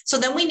pleasers. So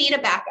then we need a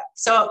backup.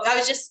 So I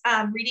was just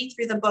reading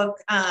through the book,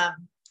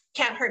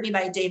 Can't Hurt Me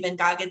by David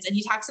Goggins. And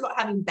he talks about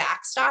having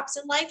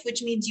backstops in life,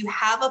 which means you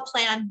have a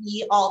plan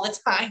B all the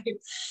time.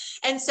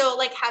 And so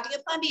like having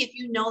a plan B, if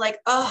you know, like,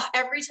 oh,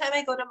 every time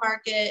I go to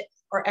market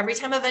or every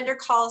time a vendor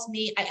calls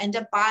me, I end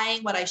up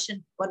buying what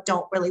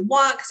don't really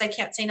want because I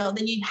can't say no,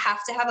 then you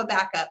have to have a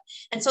backup.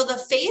 And so the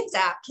Faves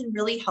app can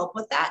really help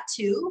with that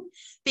too,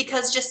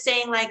 because just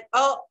saying like,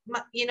 oh,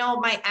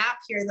 my app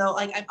here though,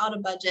 like I'm out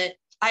of budget.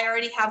 I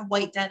already have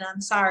white denim,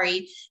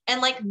 sorry.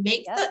 And like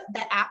make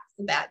the app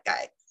the bad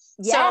guy.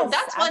 Yes, so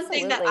that's one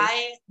thing that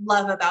I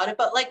love about it.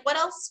 But like, what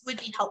else would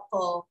be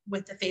helpful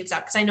with the Faves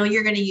app? Because I know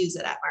you're going to use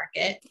it at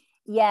market.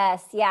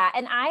 Yes. Yeah.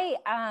 And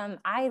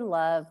I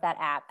love that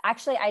app.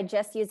 Actually, I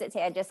just used it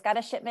today. I just got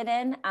a shipment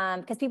in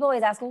because people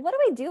always ask, well, what do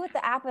I do with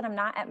the app when I'm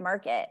not at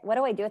market? What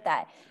do I do with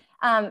that?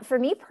 For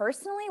me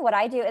personally, what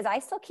I do is I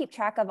still keep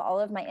track of all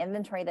of my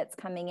inventory that's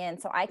coming in.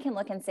 So I can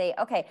look and say,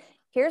 okay,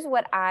 here's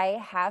what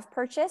I have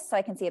purchased. So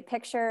I can see a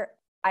picture.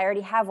 I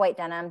already have white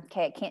denim.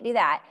 Okay. I can't do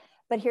that.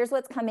 But here's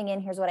what's coming in.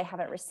 Here's what I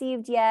haven't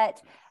received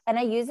yet. And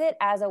I use it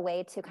as a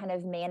way to kind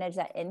of manage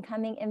that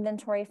incoming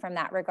inventory from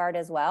that regard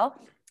as well.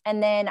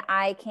 And then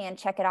I can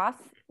check it off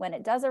when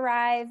it does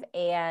arrive.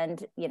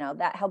 And, you know,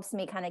 that helps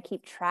me kind of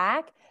keep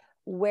track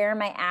where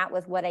am I at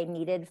with what I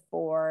needed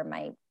for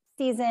my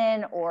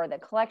season or the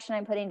collection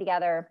I'm putting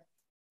together.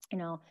 You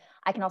know,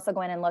 I can also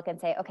go in and look and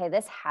say, okay,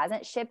 this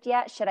hasn't shipped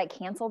yet. Should I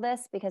cancel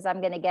this because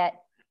I'm going to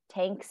get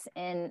tanks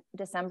in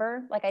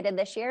December like I did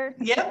this year?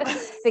 Yep.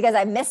 Because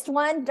I missed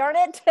one, darn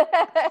it.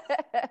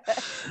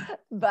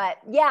 But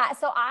yeah,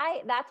 so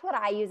that's what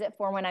I use it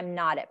for when I'm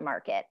not at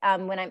market.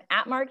 When I'm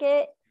at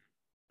market,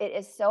 it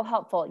is so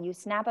helpful. You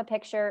snap a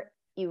picture,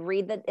 it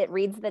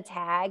reads the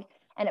tag,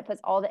 and it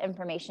puts all the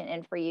information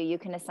in for you. You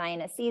can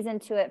assign a season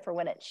to it for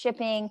when it's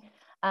shipping.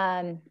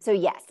 So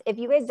yes, if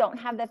you guys don't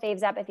have the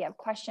Faves app, if you have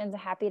questions, I'm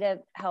happy to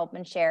help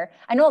and share.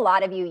 I know a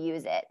lot of you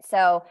use it.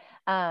 So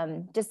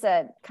just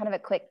a kind of a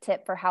quick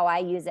tip for how I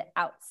use it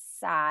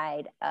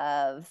outside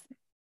of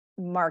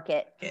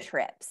market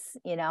trips,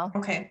 you know?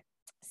 Okay.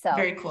 So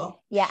very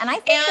cool. Yeah. And I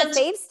think the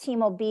Faves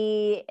team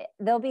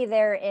they'll be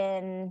there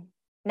in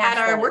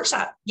Nashville. At our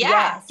workshop. Yeah.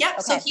 Yes. Yep.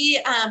 Okay.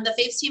 So the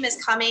Faves team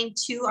is coming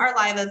to our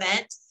live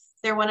event.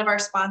 They're one of our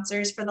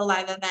sponsors for the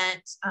live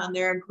event.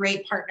 They're a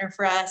great partner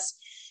for us.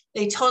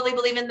 They totally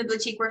believe in the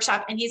boutique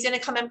workshop, and he's going to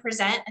come and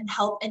present and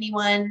help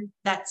anyone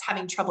that's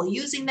having trouble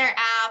using their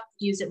app,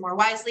 use it more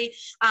wisely.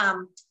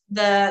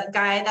 The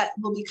guy that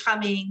will be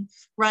coming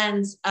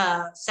runs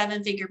a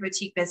 7-figure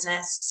boutique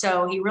business.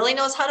 So he really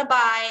knows how to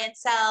buy and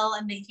sell,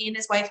 and he and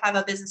his wife have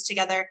a business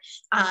together.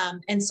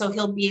 And so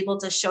he'll be able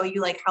to show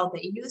you like how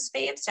they use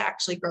Faves to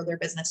actually grow their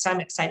business. So I'm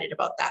excited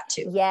about that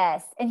too.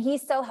 Yes. And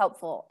he's so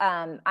helpful.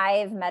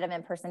 I've met him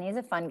in person. He's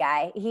a fun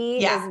guy.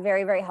 He is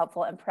very, very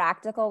helpful and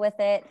practical with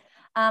it.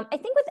 I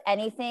think with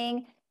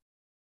anything,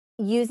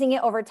 using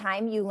it over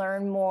time, you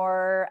learn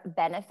more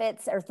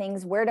benefits or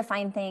things, where to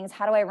find things,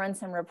 how do I run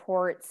some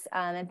reports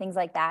and things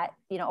like that.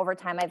 You know, over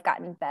time, I've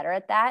gotten better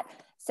at that.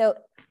 So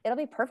it'll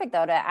be perfect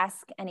though to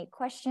ask any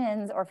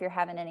questions, or if you're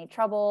having any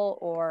trouble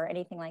or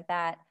anything like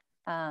that.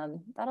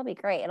 That'll be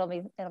great. It'll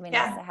be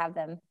nice to have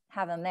them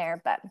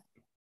there. But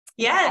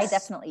Yes. I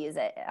definitely use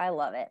it. I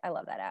love it. I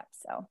love that app.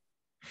 So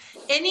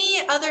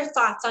any other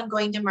thoughts on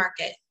going to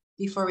market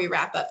before we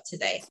wrap up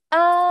today?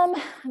 I'm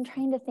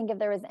trying to think if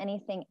there was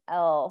anything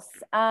else.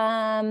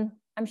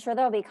 I'm sure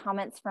there'll be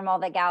comments from all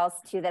the gals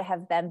too that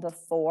have been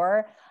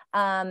before.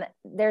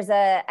 There's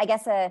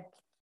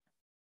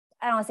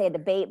I don't want to say a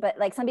debate, but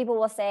like some people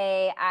will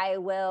say, I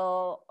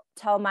will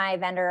tell my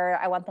vendor,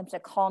 I want them to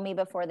call me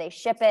before they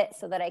ship it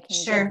so that I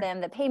can give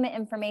them the payment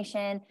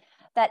information.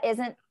 That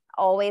isn't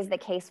always the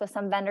case with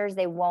some vendors.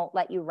 They won't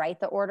let you write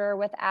the order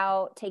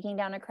without taking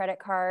down a credit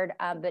card.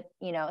 But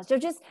so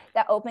just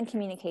that open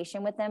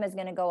communication with them is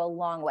going to go a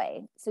long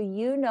way. So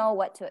you know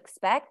what to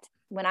expect.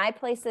 When I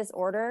place this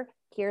order,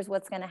 here's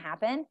what's going to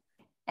happen.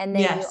 And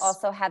then you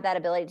also have that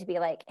ability to be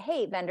like,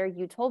 hey, vendor,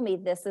 you told me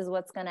this is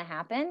what's going to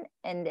happen.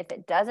 And if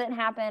it doesn't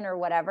happen or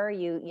whatever,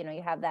 you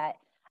have that,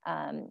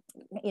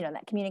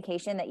 that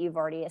communication that you've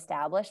already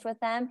established with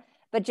them,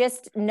 but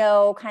just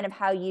know kind of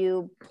how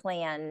you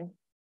plan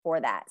for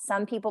that.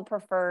 Some people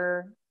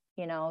prefer,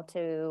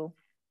 to,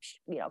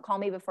 call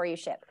me before you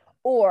ship,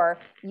 or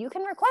you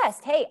can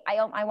request, hey,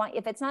 I want,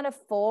 if it's not a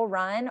full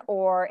run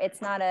or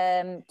it's not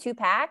 2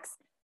 packs,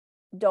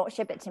 don't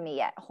ship it to me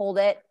yet. Hold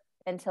it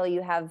until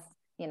you have,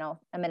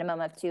 a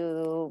minimum of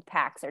 2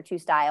 packs or 2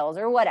 styles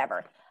or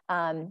whatever.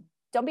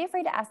 Don't be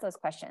afraid to ask those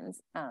questions.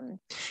 And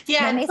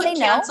put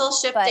cancel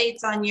ship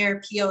dates on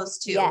your POs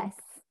too. Yes.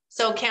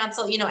 So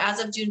cancel, as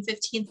of June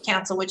 15th,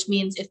 cancel, which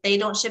means if they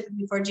don't ship it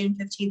before June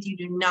 15th, you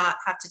do not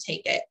have to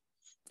take it.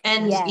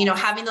 And,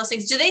 having those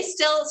things, do they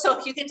still, so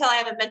if you can tell, I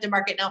haven't been to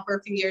market now for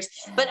a few years,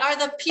 but are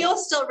the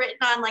POs still written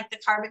on like the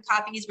carbon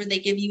copies where they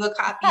give you a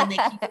copy and they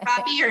keep a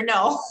copy, or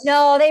no?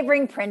 No, they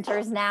bring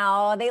printers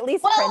now. They at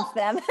least print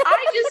them.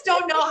 I just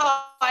don't know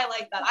how I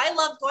like that. I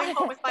love going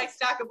home with my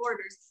stack of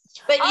orders.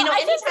 But I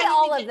should say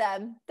all of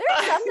them. There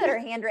are some that are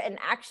handwritten.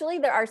 Actually,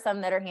 there are some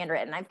that are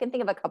handwritten. I can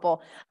think of a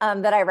couple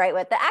that I write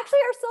with that actually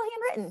are still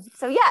handwritten.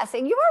 So yes,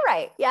 and you are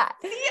right. Yeah.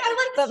 See,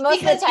 I like, but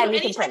most of the time you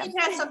can anytime print you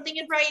have something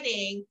in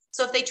writing.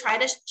 So if they try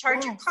to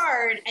charge your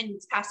card and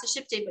it's past the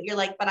ship date, but you're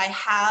like, but I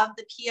have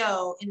the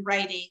PO in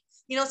writing,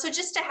 so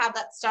just to have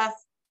that stuff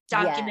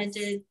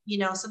documented,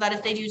 so that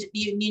if they do,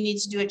 you need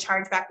to do a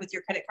chargeback with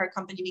your credit card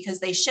company because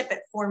they ship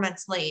it 4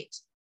 months late.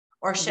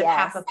 Or ship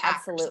half a pack.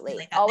 Absolutely.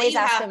 Like that. Always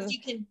ask them. You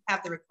can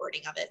have the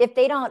recording of it. If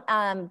they don't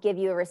give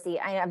you a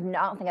receipt, I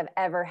don't think I've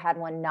ever had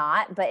one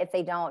not, but if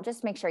they don't,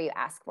 just make sure you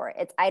ask for it.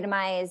 It's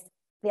itemized.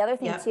 The other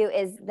thing too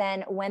is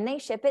then when they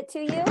ship it to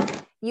you,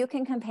 you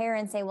can compare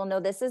and say, well, no,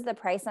 this is the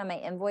price on my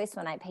invoice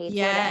when I paid for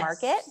it at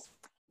market.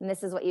 And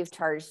this is what you've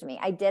charged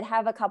me. I did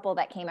have a couple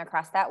that came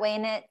across that way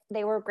and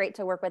they were great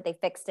to work with. They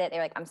fixed it.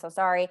 They're like, I'm so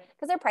sorry,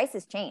 because their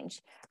prices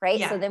change, right?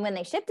 Yeah. So then when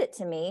they shipped it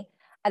to me,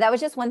 that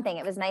was just one thing.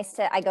 It was nice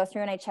I go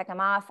through and I check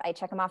them off. I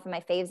check them off in my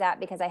Faves app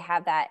because I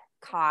have that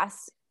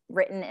cost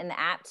written in the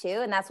app too.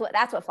 And that's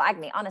what flagged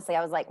me. Honestly,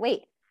 I was like,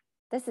 wait,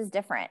 this is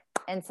different.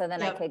 And so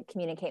then I could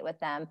communicate with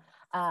them.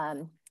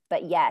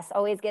 But yes,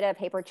 always get a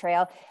paper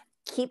trail.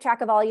 Keep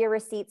track of all your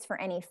receipts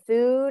for any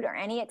food or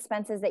any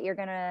expenses that you're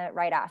going to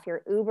write off.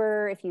 Your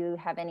Uber, if you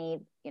have any,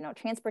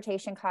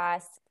 transportation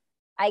costs.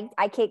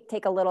 I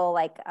take a little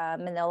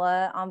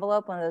manila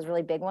envelope, one of those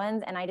really big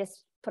ones. And I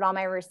just put all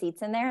my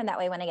receipts in there. And that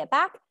way, when I get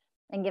back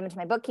and give them to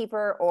my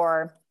bookkeeper,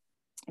 or,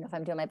 if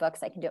I'm doing my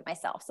books, I can do it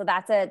myself. So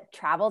that's a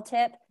travel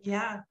tip.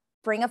 Yeah.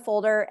 Bring a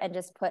folder and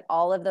just put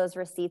all of those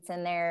receipts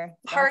in there.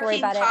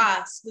 Parking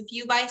costs, if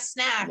you buy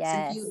snacks,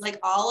 if you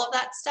all of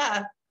that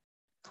stuff,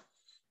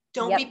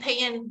 don't be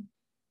paying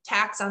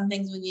tax on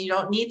things when you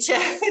don't need to.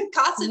 It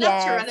costs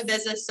enough to run a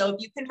business. So if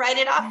you can write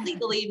it off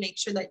legally, make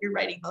sure that you're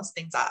writing those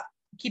things off,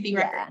 keeping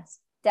records.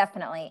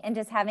 Definitely. And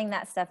just having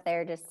that stuff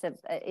there, just to,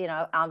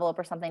 envelope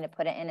or something to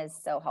put it in is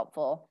so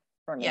helpful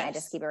for me. I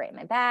just keep it right in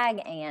my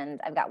bag, and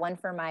I've got one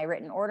for my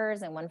written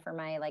orders and one for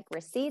my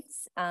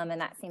receipts.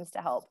 And that seems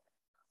to help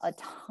a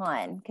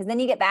ton, because then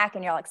you get back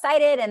and you're all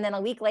excited. And then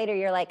a week later,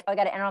 you're like, oh, I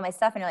got to enter all my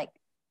stuff. And you're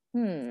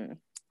like,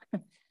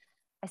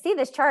 I see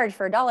this charge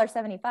for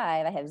 $1.75.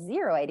 I have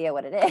zero idea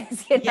what it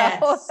is.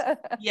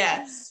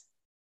 Yes.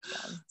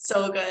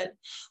 So good.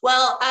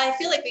 Well, I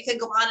feel like we could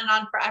go on and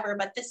on forever,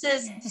 but this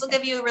will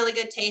give you a really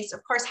good taste.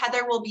 Of course,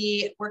 Heather will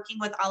be working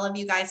with all of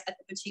you guys at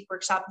the Boutique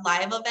Workshop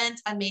live event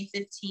on May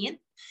 15th.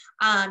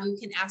 You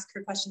can ask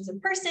her questions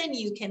in person.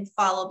 You can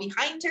follow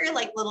behind her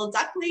like little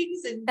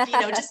ducklings and,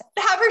 just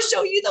have her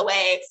show you the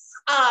way.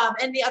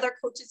 And the other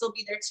coaches will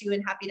be there too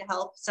and happy to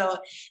help. So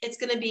it's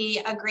going to be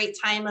a great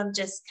time of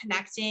just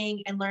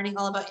connecting and learning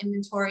all about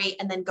inventory,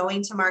 and then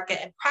going to market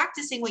and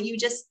practicing what you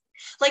just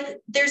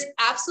there's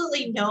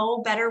absolutely no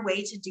better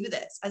way to do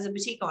this as a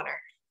boutique owner.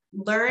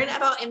 Learn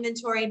about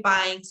inventory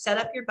buying, set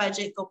up your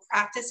budget, go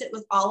practice it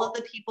with all of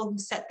the people who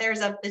set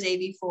theirs up the day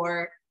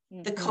before,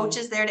 the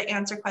coaches there to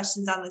answer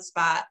questions on the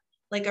spot,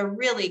 a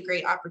really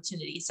great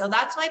opportunity. So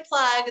that's my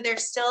plug.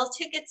 There's still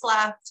tickets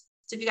left.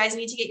 So if you guys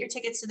need to get your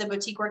tickets to the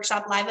Boutique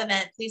Workshop live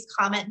event, please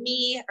comment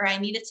me, or I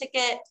need a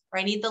ticket, or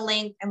I need the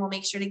link, and we'll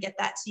make sure to get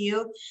that to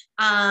you.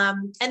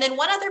 And then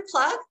one other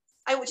plug.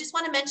 I would just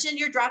want to mention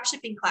your drop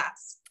shipping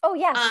class. Oh,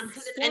 yes.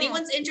 Because if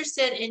anyone's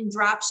interested in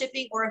drop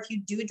shipping, or if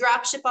you do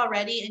drop ship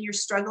already and you're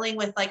struggling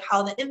with like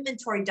how the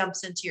inventory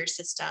dumps into your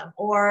system,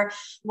 or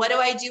what do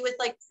I do with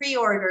like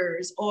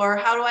pre-orders, or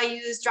how do I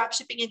use drop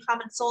shipping and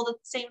comments sold at the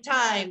same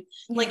time?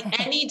 Like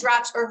any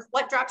drops, or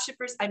what drop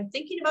shippers I'm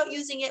thinking about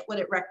using it. Would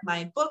it wreck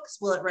my books?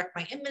 Will it wreck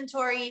my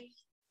inventory?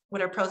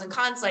 What are pros and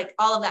cons? Like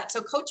all of that.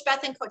 So Coach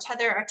Beth and Coach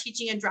Heather are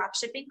teaching a drop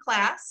shipping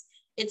class.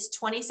 It's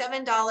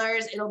 $27.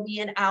 It'll be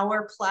an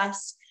hour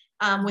plus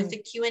with the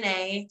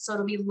Q&A. So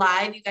it'll be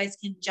live. You guys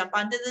can jump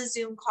onto the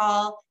Zoom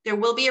call. There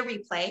will be a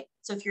replay.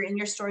 So if you're in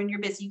your store and you're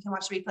busy, you can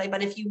watch the replay.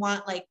 But if you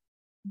want like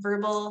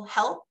verbal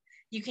help,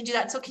 you can do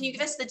that. So can you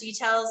give us the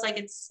details? Like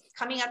it's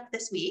coming up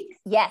this week.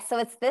 Yes. So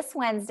it's this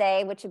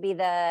Wednesday, which would be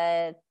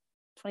the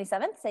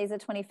 27th, today's the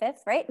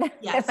 25th, right?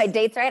 Yes. If my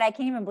date's right. I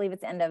can't even believe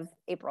it's the end of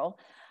April.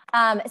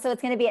 So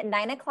it's going to be at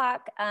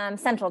 9:00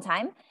 Central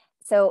Time.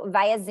 So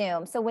via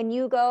Zoom. So when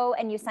you go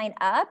and you sign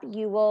up,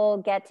 you will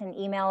get an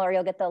email, or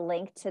you'll get the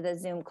link to the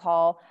Zoom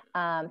call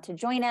to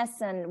join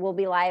us, and we'll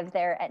be live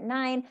there at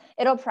 9.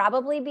 It'll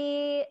probably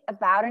be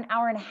about an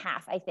hour and a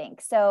half, I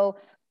think. So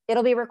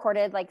it'll be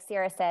recorded, like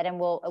Sierra said, and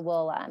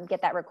we'll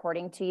get that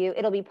recording to you.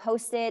 It'll be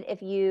posted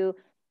if you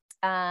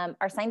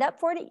are signed up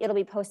for it. It'll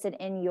be posted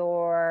in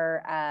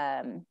your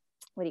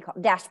what do you call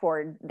it?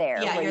 Dashboard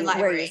there? Yeah, your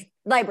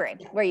library.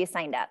 Where you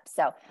signed up.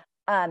 So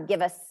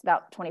give us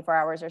about 24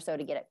 hours or so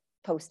to get it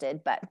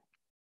posted, but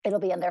it'll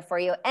be in there for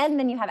you. And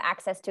then you have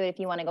access to it if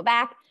you want to go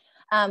back.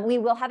 We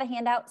will have a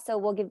handout. So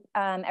we'll give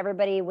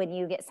everybody, when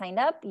you get signed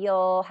up,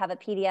 you'll have a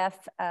PDF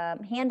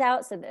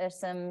handout. So there's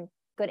some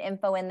good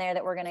info in there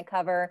that we're going to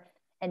cover,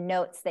 and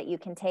notes that you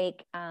can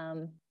take,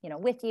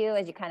 with you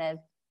as you kind of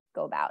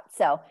go about.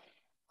 So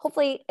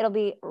hopefully it'll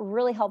be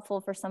really helpful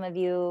for some of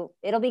you.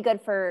 It'll be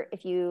good for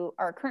if you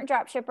are a current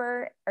drop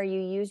shipper, or you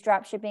use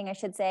drop shipping, I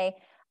should say.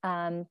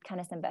 Kind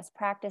of some best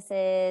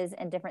practices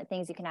and different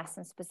things. You can ask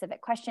some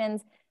specific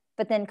questions,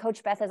 but then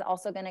Coach Beth is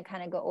also going to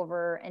kind of go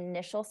over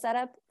initial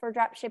setup for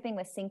drop shipping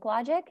with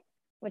SyncLogic,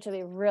 which will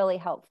be really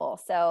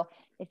helpful. So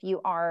if you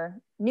are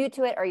new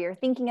to it, or you're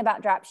thinking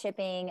about drop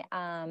shipping,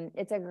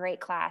 it's a great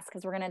class,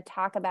 because we're going to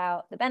talk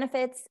about the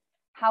benefits,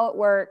 how it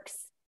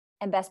works,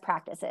 and best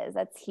practices.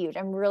 That's huge.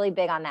 I'm really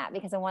big on that,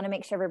 because I want to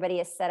make sure everybody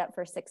is set up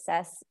for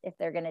success if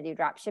they're going to do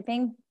drop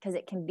shipping, because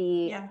it can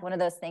be one of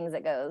those things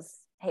that goes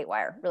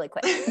haywire really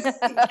quick.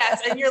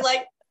 Yes. And you're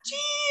like, geez,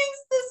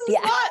 this is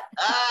not,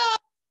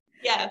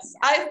 yes.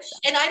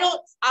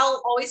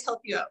 I'll always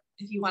help you out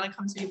if you want to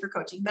come to me for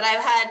coaching, but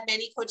I've had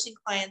many coaching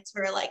clients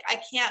who are like, I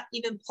can't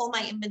even pull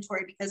my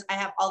inventory because I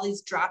have all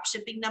these drop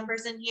shipping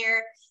numbers in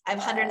here. I have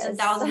hundreds and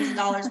thousands of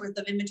dollars worth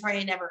of inventory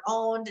I never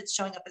owned. It's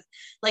showing up as,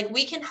 like,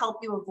 we can help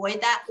you avoid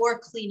that or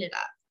clean it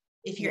up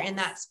if you're in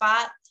that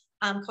spot.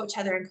 Coach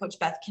Heather and Coach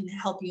Beth can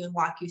help you and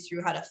walk you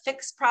through how to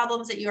fix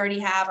problems that you already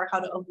have, or how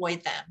to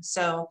avoid them.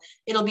 So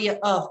it'll be,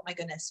 oh my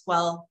goodness,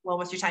 well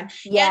worth your time.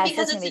 And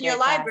because it's in your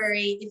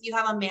library, if you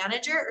have a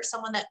manager or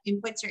someone that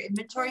inputs your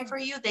inventory for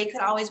you, they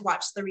could always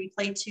watch the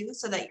replay too,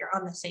 so that you're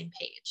on the same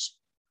page.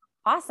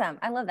 Awesome.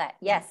 I love that.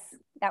 Yes.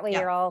 That way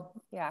you're all,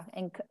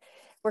 and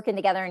working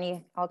together, and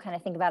you all kind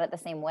of think about it the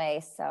same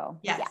way.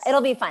 So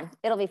it'll be fun.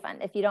 It'll be fun.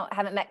 If you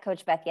haven't met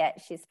Coach Beth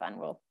yet, she's fun.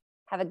 We'll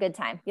have a good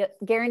time. You're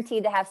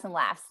guaranteed to have some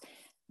laughs.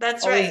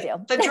 That's right.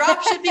 The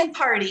drop shipping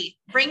party.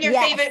 Bring your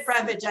favorite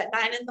beverage at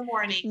 9 in the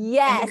morning.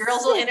 Yes. And the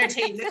girls will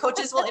entertain, the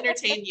coaches will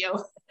entertain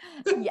you.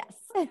 Yes.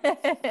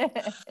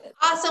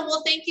 Awesome.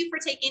 Well, thank you for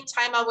taking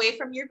time away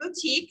from your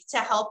boutique to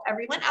help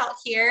everyone out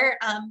here.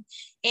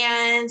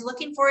 And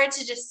looking forward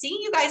to just seeing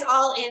you guys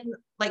all in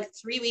like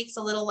 3 weeks,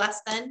 a little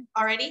less than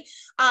already,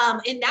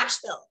 in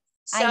Nashville.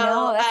 So I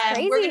know, that's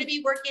crazy. We're going to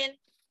be working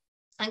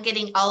on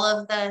getting all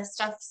of the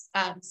stuff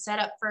set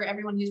up for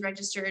everyone who's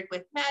registered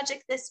with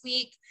Magic this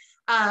week.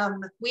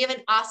 We have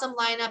an awesome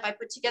lineup. I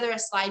put together a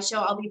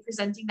slideshow. I'll be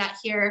presenting that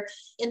here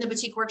in the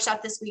boutique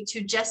workshop this week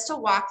too, just to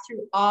walk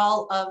through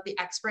all of the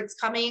experts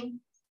coming.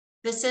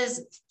 This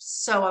is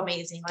so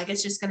amazing. Like,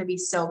 it's just going to be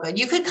so good.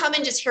 You could come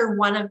and just hear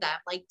one of them,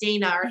 like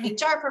Dana, our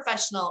HR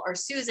professional, or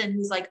Susan,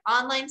 who's like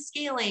online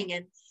scaling.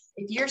 And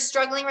if you're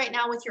struggling right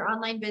now with your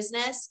online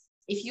business,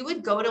 if you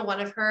would go to one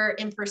of her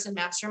in-person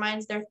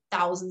masterminds, they're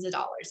thousands of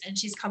dollars, and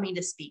she's coming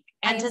to speak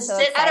and to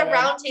sit at a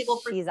round table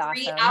for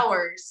 3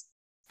 hours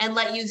and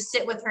let you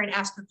sit with her and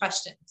ask her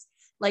questions.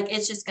 Like,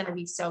 it's just going to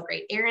be so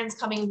great. Erin's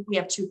coming. We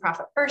have 2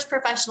 Profit First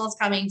professionals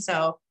coming.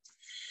 So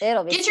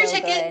it'll be get your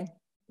ticket. Good.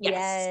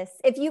 Yes.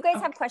 If you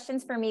guys have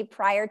questions for me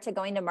prior to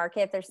going to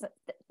market, if there's,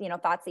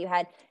 thoughts that you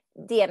had,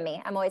 DM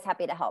me. I'm always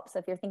happy to help. So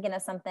if you're thinking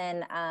of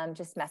something,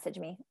 just message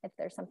me if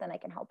there's something I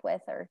can help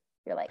with, or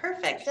you're like,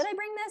 perfect. Should I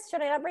bring this?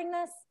 Should I not bring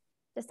this?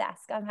 Just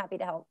ask. I'm happy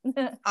to help.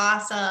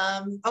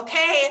 Awesome.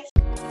 Okay.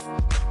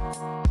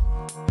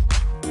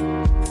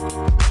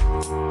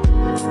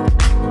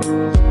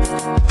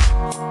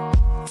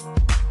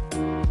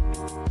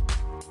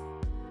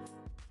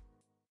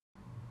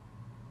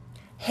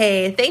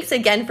 Hey, thanks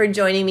again for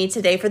joining me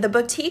today for the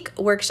Boutique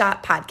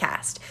Workshop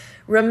podcast.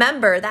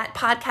 Remember, that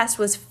podcast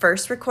was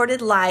first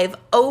recorded live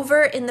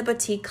over in the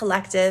Boutique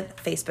Collective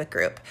Facebook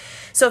group.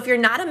 So if you're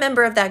not a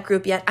member of that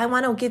group yet, I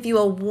want to give you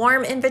a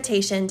warm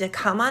invitation to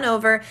come on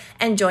over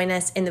and join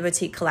us in the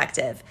Boutique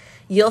Collective.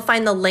 You'll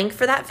find the link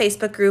for that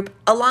Facebook group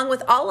along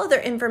with all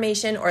other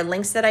information or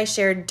links that I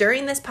shared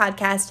during this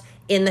podcast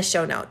in the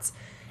show notes.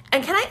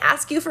 And can I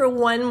ask you for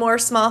one more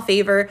small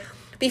favor?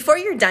 Before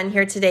you're done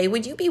here today,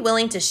 would you be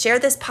willing to share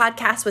this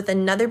podcast with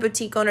another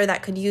boutique owner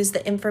that could use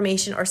the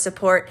information or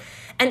support?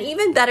 And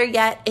even better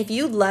yet, if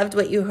you loved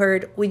what you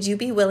heard, would you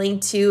be willing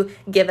to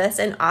give us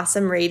an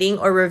awesome rating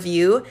or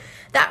review?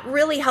 That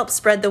really helps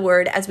spread the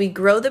word as we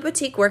grow the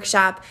Boutique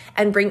Workshop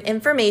and bring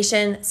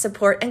information,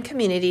 support, and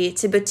community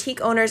to boutique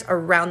owners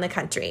around the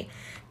country.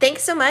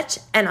 Thanks so much,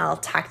 and I'll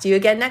talk to you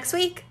again next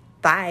week.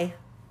 Bye.